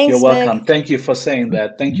 Thanks, you're welcome. Nick. Thank you for saying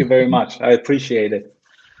that. Thank you very much. I appreciate it.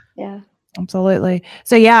 Yeah, absolutely.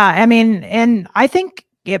 So I mean, and I think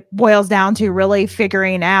it boils down to really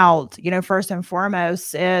figuring out, first and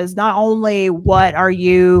foremost is not only what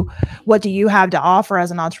do you have to offer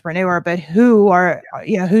as an entrepreneur, but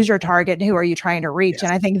who's your target and who are you trying to reach? Yes.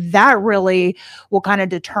 And I think that really will kind of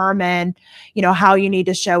determine, how you need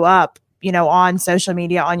to show up on social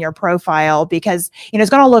media, on your profile, because,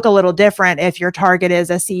 it's going to look a little different if your target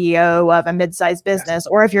is a CEO of a mid-sized business,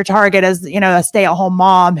 or if your target is, a stay-at-home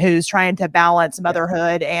mom who's trying to balance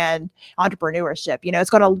motherhood and entrepreneurship.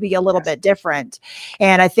 It's going to be a little bit different.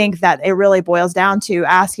 And I think that it really boils down to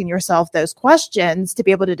asking yourself those questions to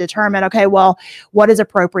be able to determine, okay, well, what is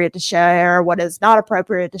appropriate to share? What is not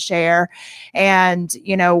appropriate to share? And,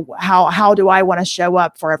 how do I want to show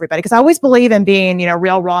up for everybody? Because I always believe in being,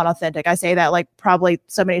 real, raw, and authentic. I say that like probably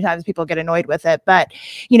so many times people get annoyed with it, but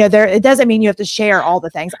it doesn't mean you have to share all the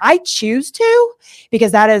things. I choose to,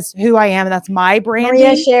 because that is who I am. And that's my branding.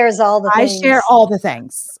 Maria shares all the things. I share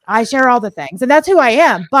all the things. And that's who I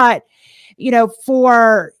am. But,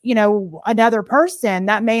 for, another person,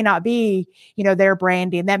 that may not be, their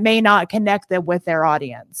branding, that may not connect them with their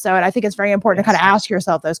audience. So I think it's very important to kind of ask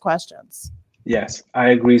yourself those questions. Yes, I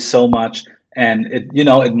agree so much. And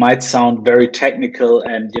it might sound very technical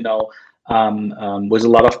and, with a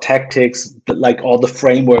lot of tactics, like all the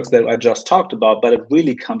frameworks that I just talked about, but it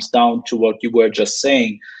really comes down to what you were just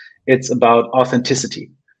saying. It's about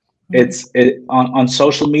authenticity. Mm-hmm. On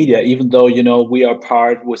social media, even though, we are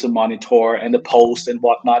part with a monitor and a post and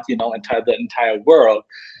whatnot, the entire world,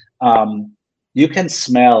 you can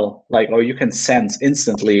smell or you can sense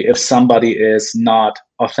instantly if somebody is not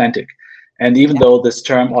authentic. And even though this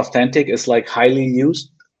term authentic is highly used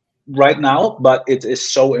right now, but it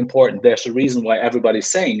is so important. There's a reason why everybody's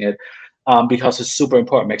saying it, because it's super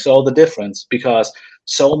important. Makes all the difference, because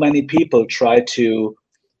so many people try to,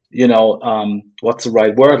 what's the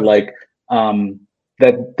right word?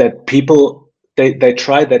 That people, they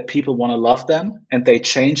try that people want to love them, and they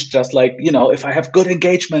change just if I have good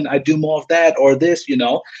engagement, I do more of that or this,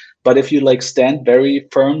 But if you like stand very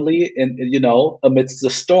firmly in, amidst the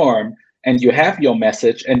storm, and you have your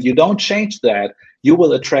message and you don't change that, you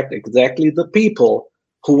will attract exactly the people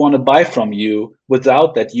who want to buy from you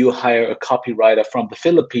without that you hire a copywriter from the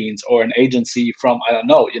Philippines or an agency from, I don't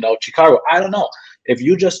know, Chicago. I don't know. If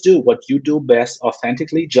you just do what you do best,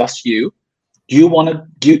 authentically, just you will,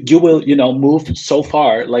 move so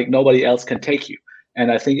far like nobody else can take you.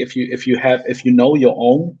 And I think if you know your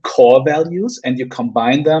own core values and you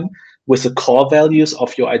combine them with the core values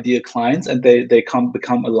of your ideal clients, and they become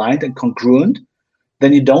aligned and congruent,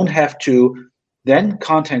 then you don't have to. Then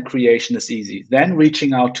content creation is easy. Then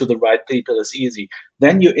reaching out to the right people is easy.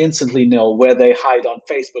 Then you instantly know where they hide on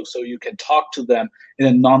Facebook, so you can talk to them in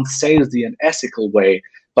a non-salesy and ethical way.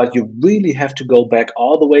 But you really have to go back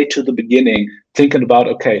all the way to the beginning, thinking about,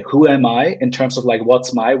 okay, who am I in terms of like,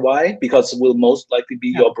 what's my why? Because it will most likely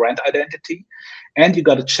be your brand identity. And you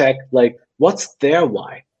got to check like, what's their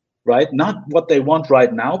why, right? Not what they want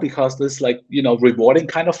right now, because this is like, rewarding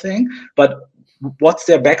kind of thing, but what's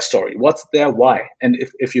their backstory? What's their why? And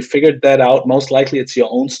if you figured that out, most likely it's your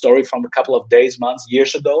own story from a couple of days, months,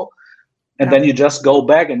 years ago. And then you just go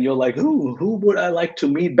back and you're like, who would I like to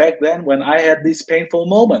meet back then when I had these painful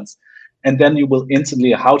moments? And then you will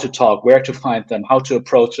instantly how to talk, where to find them, how to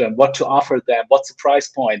approach them, what to offer them, what's the price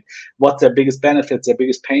point, what's their biggest benefits, their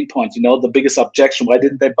biggest pain points, the biggest objection, why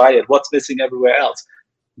didn't they buy it, what's missing everywhere else?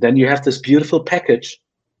 Then you have this beautiful package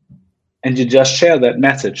and you just share that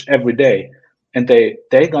message every day. And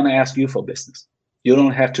they're going to ask you for business. You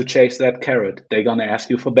don't have to chase that carrot. They're going to ask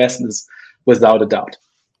you for business without a doubt.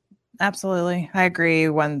 Absolutely. I agree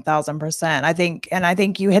 1000%. I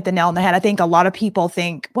think you hit the nail on the head. I think a lot of people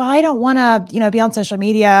think, well, I don't want to, be on social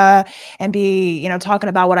media and be, talking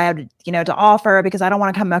about what I have, to offer, because I don't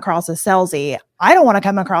want to come across as salesy. I don't want to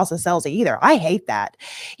come across as salesy either. I hate that.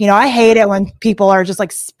 I hate it when people are just like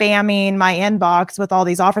spamming my inbox with all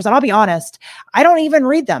these offers. And I'll be honest, I don't even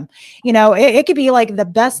read them. It could be like the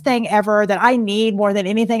best thing ever that I need more than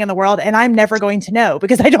anything in the world, and I'm never going to know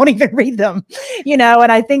because I don't even read them,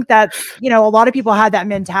 and I think that, a lot of people have that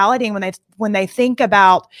mentality when they think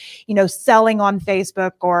about, selling on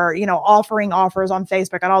Facebook or, offering offers on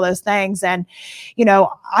Facebook and all those things. And,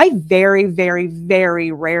 I very, very,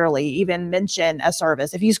 very rarely even mention a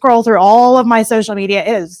service. If you scroll through all of my social media,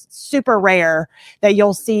 it is super rare that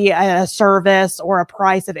you'll see a service or a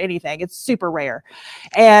price of anything. It's super rare.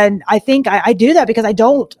 And I think I do that because I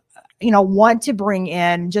don't, want to bring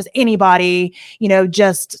in just anybody,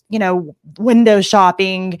 window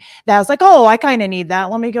shopping that's like, oh, I kind of need that.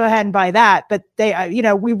 Let me go ahead and buy that. But they,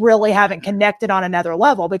 we really haven't connected on another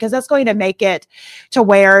level, because that's going to make it to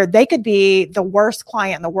where they could be the worst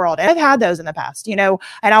client in the world. And I've had those in the past, and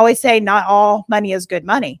I always say not all money is good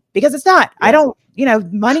money, because it's not. Yeah. I don't,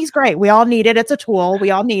 money's great. We all need it. It's a tool. We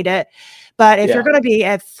all need it. But if you're going to be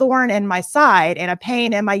a thorn in my side and a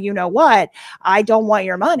pain in my, what, I don't want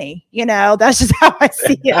your money. That's just how I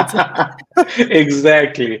see it.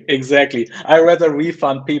 Exactly. I rather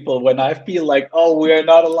refund people when I feel like, oh, we're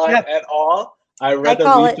not aligned at all. I rather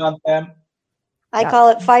refund them. I call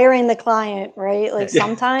it firing the client, right? Like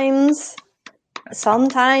sometimes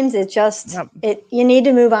it just, you need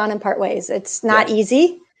to move on and part ways. It's not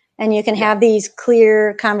easy, and you can have these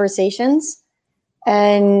clear conversations.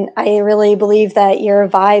 And I really believe that your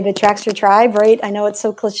vibe attracts your tribe, right? I know it's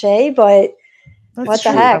so cliche, but what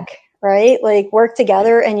the heck, right? Like, work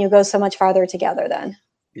together and you go so much farther together then.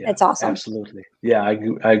 Yeah, it's awesome. Absolutely. Yeah,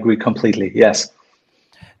 I agree completely. Yes.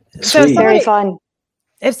 So very fun.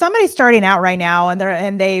 If somebody's starting out right now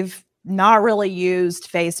and they've not really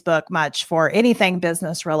used Facebook much for anything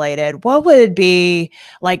business related, what would be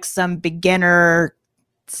like some beginner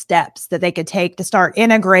steps that they could take to start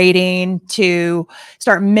integrating, to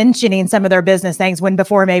start mentioning some of their business things, when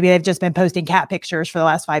before maybe they've just been posting cat pictures for the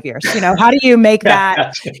last 5 years? How do you make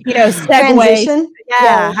that, segue? Transition?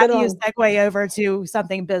 Yeah. How do you segue over to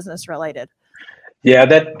something business related? Yeah,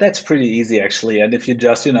 that's pretty easy actually. And if you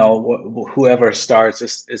just, whoever starts,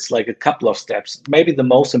 it's like a couple of steps. Maybe the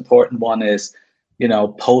most important one is,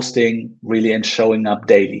 posting really and showing up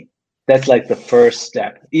daily. That's like the first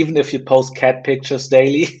step. Even if you post cat pictures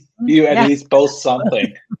daily, you at least post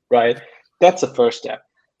something, right? That's the first step.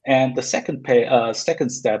 And the second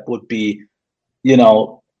step would be,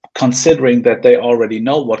 considering that they already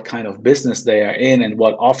know what kind of business they are in and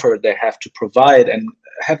what offer they have to provide, and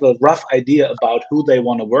have a rough idea about who they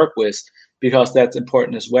want to work with, because that's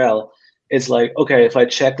important as well. It's like, okay, if I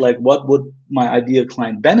check like what would my ideal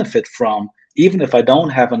client benefit from, even if I don't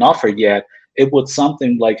have an offer yet, it would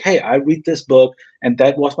something like, hey, I read this book and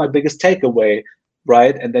that was my biggest takeaway,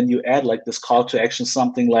 right? And then you add like this call to action,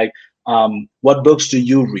 something like, What books do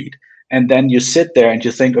you read? And then you sit there and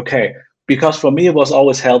you think, okay, because for me, it was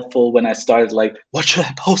always helpful when I started, like, what should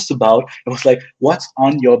I post about? It was like, what's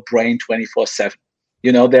on your brain 24/7?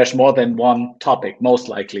 There's more than one topic, most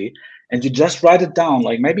likely. And you just write it down.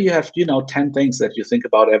 Like maybe you have, 10 things that you think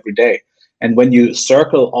about every day. And when you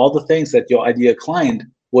circle all the things that your ideal client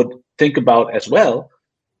would think about as well,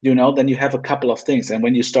 then you have a couple of things. And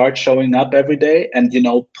when you start showing up every day and,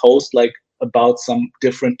 post like about some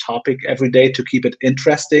different topic every day to keep it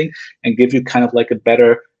interesting and give you kind of like a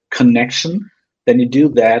better connection, then you do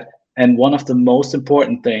that. And one of the most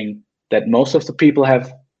important thing that most of the people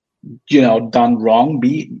have, done wrong,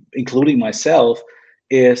 me including myself,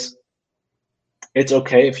 is it's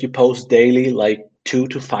okay if you post daily, like 2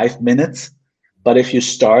 to 5 minutes. But if you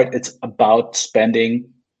start, it's about spending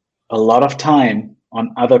a lot of time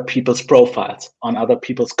on other people's profiles, on other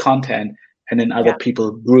people's content, and in other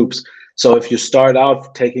people's groups. So if you start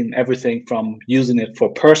out taking everything from using it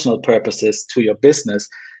for personal purposes to your business,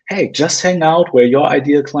 hey, just hang out where your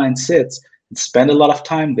ideal client sits and spend a lot of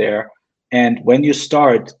time there. And when you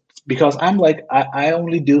start, because I'm like, I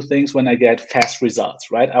only do things when I get fast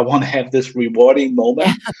results, right? I want to have this rewarding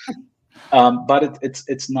moment. But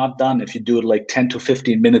it's not done if you do it like 10 to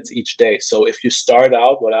 15 minutes each day. So if you start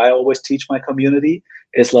out, what I always teach my community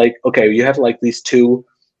is like, okay, you have like these two,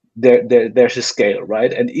 there's a scale,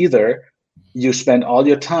 right? And either you spend all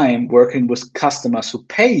your time working with customers who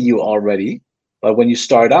pay you already, but when you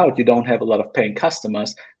start out, you don't have a lot of paying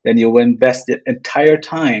customers, then you invest the entire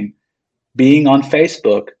time being on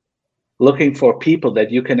Facebook, looking for people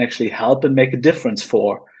that you can actually help and make a difference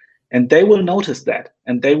for. And they will notice that,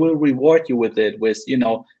 and they will reward you with it, with,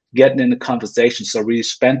 getting in a conversation. So really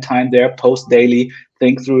spend time there, post daily,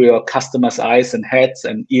 think through your customers' eyes and heads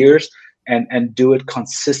and ears, and do it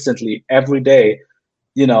consistently every day.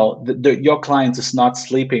 Your clients is not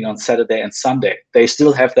sleeping on Saturday and Sunday. They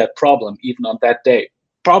still have that problem even on that day.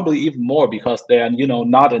 Probably even more because they're,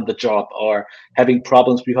 not in the job or having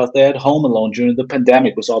problems because they're at home alone during the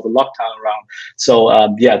pandemic with all the lockdown around. So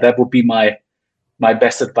that would be my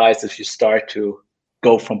best advice if you start to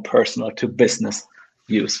go from personal to business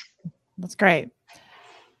use. That's great.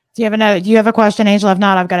 Do you have a question, Angela? If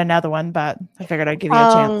not, I've got another one, but I figured I'd give you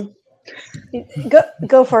a chance.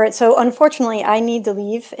 Go for it. So unfortunately, I need to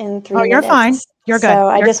leave in 3 minutes. Oh, you're fine. You're good. So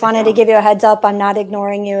I just wanted to give you a heads up. I'm not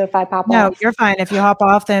ignoring you if I pop off. No, you're fine. If you hop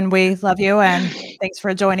off, then we love you and thanks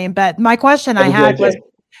for joining. But my question I had was,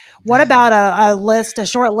 what about a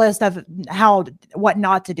short list of what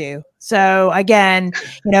not to do? So again,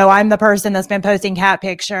 I'm the person that's been posting cat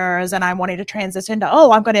pictures and I'm wanting to transition to,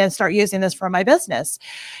 I'm going to start using this for my business.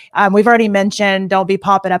 We've already mentioned don't be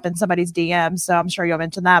popping up in somebody's DM. So I'm sure you'll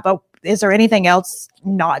mention that, but is there anything else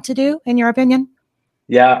not to do in your opinion?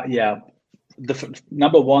 Yeah. The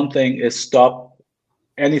number one thing is stop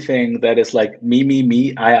anything that is like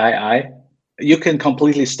me, I. You can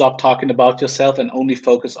completely stop talking about yourself and only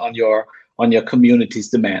focus on your community's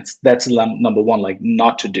demands. That's number one, like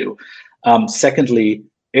not to do. Secondly,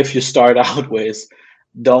 if you start out with,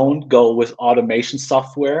 don't go with automation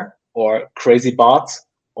software or crazy bots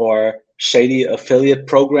or shady affiliate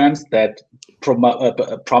programs that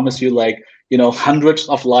promise you like, hundreds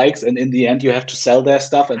of likes, and in the end you have to sell their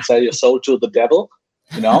stuff and sell your soul to the devil.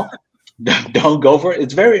 Don't go for it.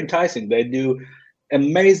 It's very enticing. They do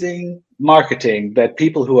amazing marketing that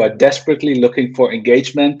people who are desperately looking for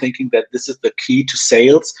engagement, thinking that this is the key to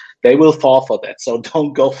sales, they will fall for that. So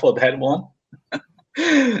don't go for that one.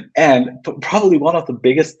 And probably one of the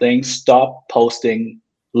biggest things, stop posting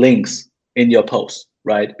links in your posts,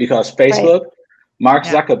 right? Because Facebook, Mark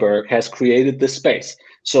Zuckerberg has created this space.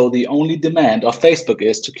 So the only demand of Facebook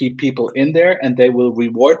is to keep people in there, and they will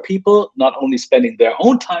reward people not only spending their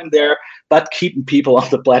own time there, but keeping people on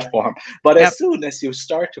the platform. But as soon as you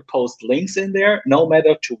start to post links in there, no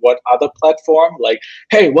matter to what other platform, like,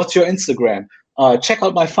 hey, what's your Instagram? Check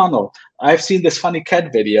out my funnel. I've seen this funny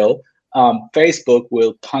cat video. Facebook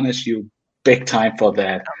will punish you big time for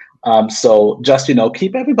that. So just,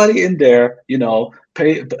 keep everybody in there,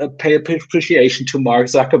 pay appreciation to Mark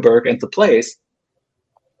Zuckerberg and the place.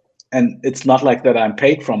 And it's not like that I'm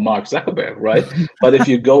paid from Mark Zuckerberg, right? But if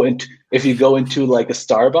you go into like a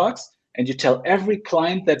Starbucks and you tell every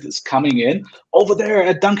client that is coming in, over there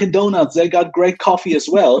at Dunkin' Donuts, they got great coffee as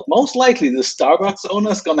well, most likely the Starbucks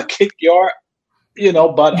owner is gonna kick your,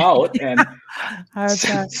 butt out. And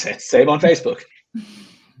same on Facebook.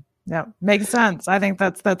 Yeah, makes sense. I think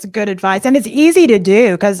that's good advice. And it's easy to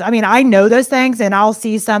do because I mean, I know those things and I'll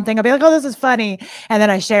see something, I'll be like, oh, this is funny. And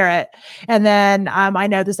then I share it. And then I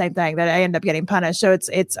know the same thing that I end up getting punished. So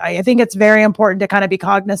I think it's very important to kind of be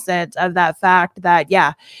cognizant of that fact that,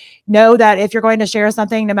 yeah, know that if you're going to share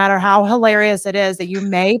something, no matter how hilarious it is, that you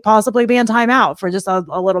may possibly be in timeout for just a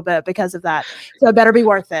little bit because of that. So it better be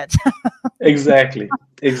worth it. Exactly.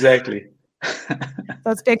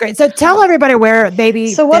 That's been great. So tell everybody where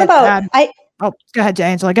maybe. So what about Oh, go ahead,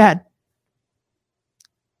 Angela. Go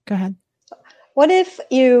ahead. What if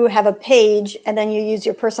you have a page and then you use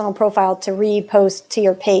your personal profile to repost to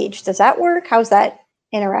your page? Does that work? How's that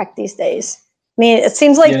interact these days? I mean, it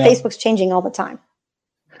seems like Facebook's changing all the time.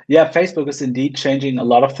 Yeah, Facebook is indeed changing a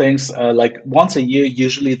lot of things. Like once a year,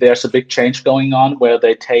 usually there's a big change going on where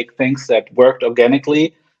they take things that worked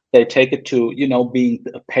organically, they take it to, being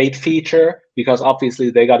a paid feature, because obviously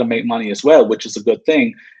they got to make money as well, which is a good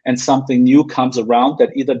thing. And something new comes around that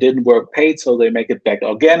either didn't work paid, so they make it back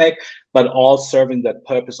organic, but all serving that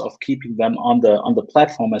purpose of keeping them on the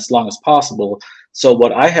platform as long as possible. So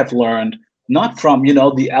what I have learned, not from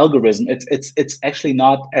the algorithm, it's actually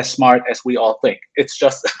not as smart as we all think. It's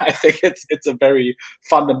just I think it's a very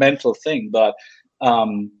fundamental thing, but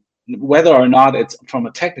whether or not it's from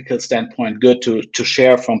a technical standpoint good to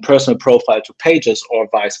share from personal profile to pages or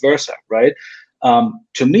vice versa, right?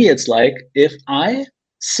 To me, it's like if I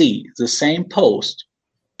see the same post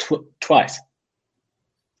twice,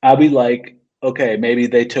 I'll be like, okay, maybe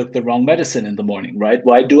they took the wrong medicine in the morning, right?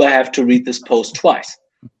 Why do I have to read this post twice?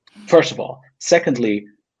 First of all. Secondly,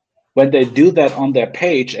 when they do that on their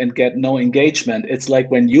page and get no engagement, it's like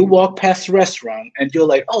when you walk past a restaurant and you're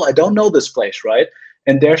like, oh, I don't know this place, right?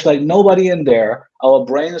 And there's like nobody in there. Our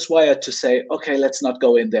brain is wired to say, okay, let's not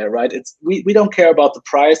go in there, right? We don't care about the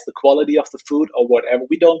price, the quality of the food or whatever.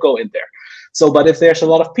 We don't go in there. So, but if there's a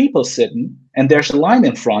lot of people sitting and there's a line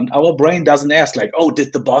in front, our brain doesn't ask like, oh,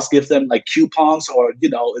 did the boss give them like coupons, or, is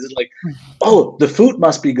it like, oh, the food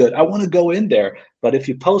must be good, I want to go in there. But if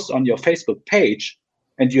you post on your Facebook page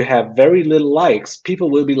and you have very little likes, people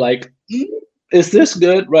will be like, is this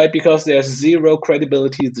good, right? Because there's zero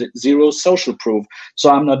credibility, zero social proof.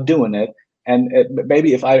 So I'm not doing it. And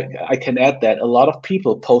maybe if I can add that, a lot of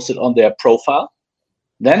people post it on their profile,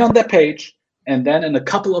 then on their page, and then in a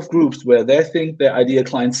couple of groups where they think their ideal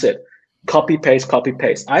clients sit. Copy, paste, copy,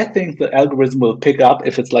 paste. I think the algorithm will pick up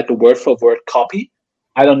if it's like a word for word copy.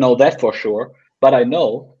 I don't know that for sure, but I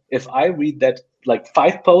know if I read that like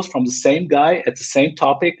 5 posts from the same guy at the same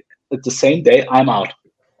topic at the same day, I'm out.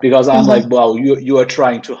 Because I'm like, well, you are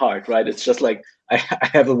trying too hard, right? It's just like, I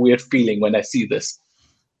have a weird feeling when I see this.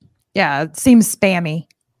 Yeah, it seems spammy.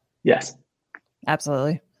 Yes.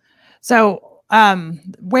 Absolutely. So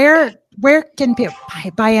where can people,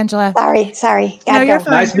 bye Angela. Sorry. No, you're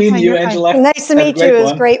fine. Nice meeting you, Angela. Nice to meet you. It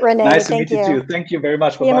was great, Renee. Nice to meet you too. Thank you very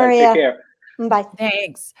much. Bye-bye. Maria. Take care. Bye.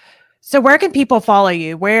 Thanks. So where can people follow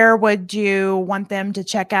you? Where would you want them to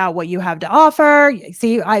check out what you have to offer?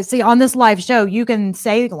 I see on this live show, you can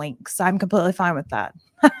say links. I'm completely fine with that.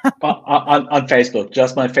 on Facebook,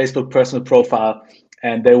 just my Facebook personal profile,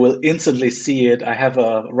 and they will instantly see it.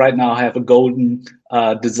 Right now I have a golden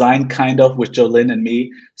design kind of with Jolynn and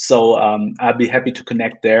me. So I'd be happy to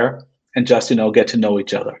connect there and just, get to know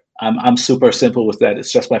each other. I'm super simple with that.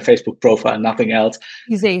 It's just my Facebook profile, nothing else.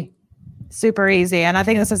 Easy. Super easy. And I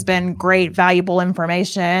think this has been great, valuable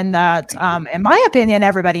information that, in my opinion,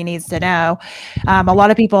 everybody needs to know. A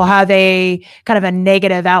lot of people have a kind of a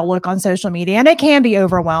negative outlook on social media, and it can be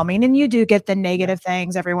overwhelming. And you do get the negative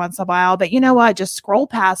things every once in a while, but you know what? Just scroll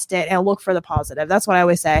past it and look for the positive. That's what I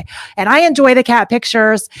always say. And I enjoy the cat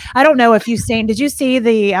pictures. I don't know if did you see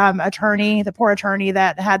the poor attorney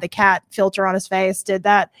that had the cat filter on his face? Did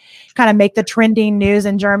that kind of make the trending news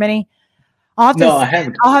in Germany? I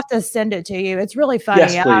haven't. I'll have to send it to you. It's really funny.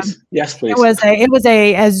 Yes, please. Yes, please. It was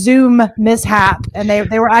a Zoom mishap, and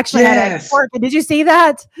they were actually at a court. Did you see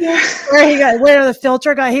that? Yes. Where the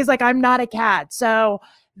filter guy? He's like, I'm not a cat. So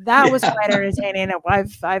that was quite entertaining.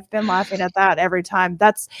 I've been laughing at that every time.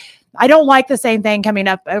 I don't like the same thing coming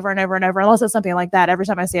up over and over and over, unless it's something like that. Every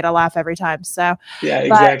time I see it, I laugh every time. So yeah,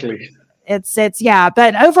 exactly.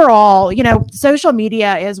 But overall, social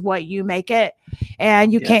media is what you make it,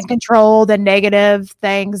 and you can't control the negative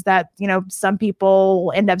things that, some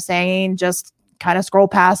people end up saying. Just kind of scroll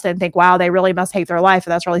past it and think, wow, they really must hate their life.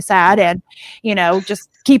 And that's really sad. And, just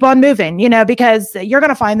keep on moving, because you're going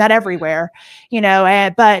to find that everywhere,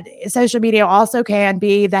 but social media also can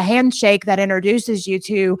be the handshake that introduces you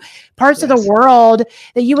to parts of the world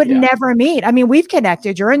that you would never meet. I mean, we've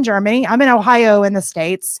connected. You're in Germany. I'm in Ohio in the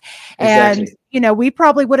States. And, we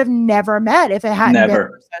probably would have never met if it hadn't been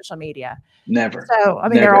for social media. Never. So, I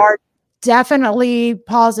mean, there are definitely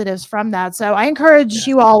positives from that. So I encourage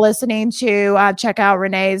you all listening to check out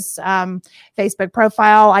Renee's Facebook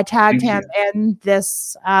profile. I tagged him in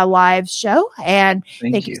this live show, and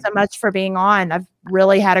thank you so much for being on. I've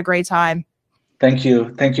really had a great time. Thank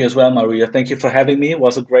you. Thank you as well, Maria. Thank you for having me. It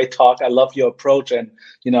was a great talk. I love your approach and,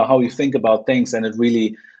 how you think about things. And it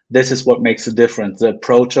really, this is what makes a difference, the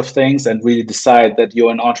approach of things, and really decide that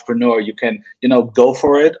you're an entrepreneur. You can, go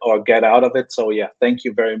for it or get out of it. So yeah, thank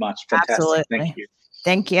you very much. Fantastic. Absolutely. Thank you.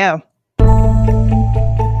 Thank you.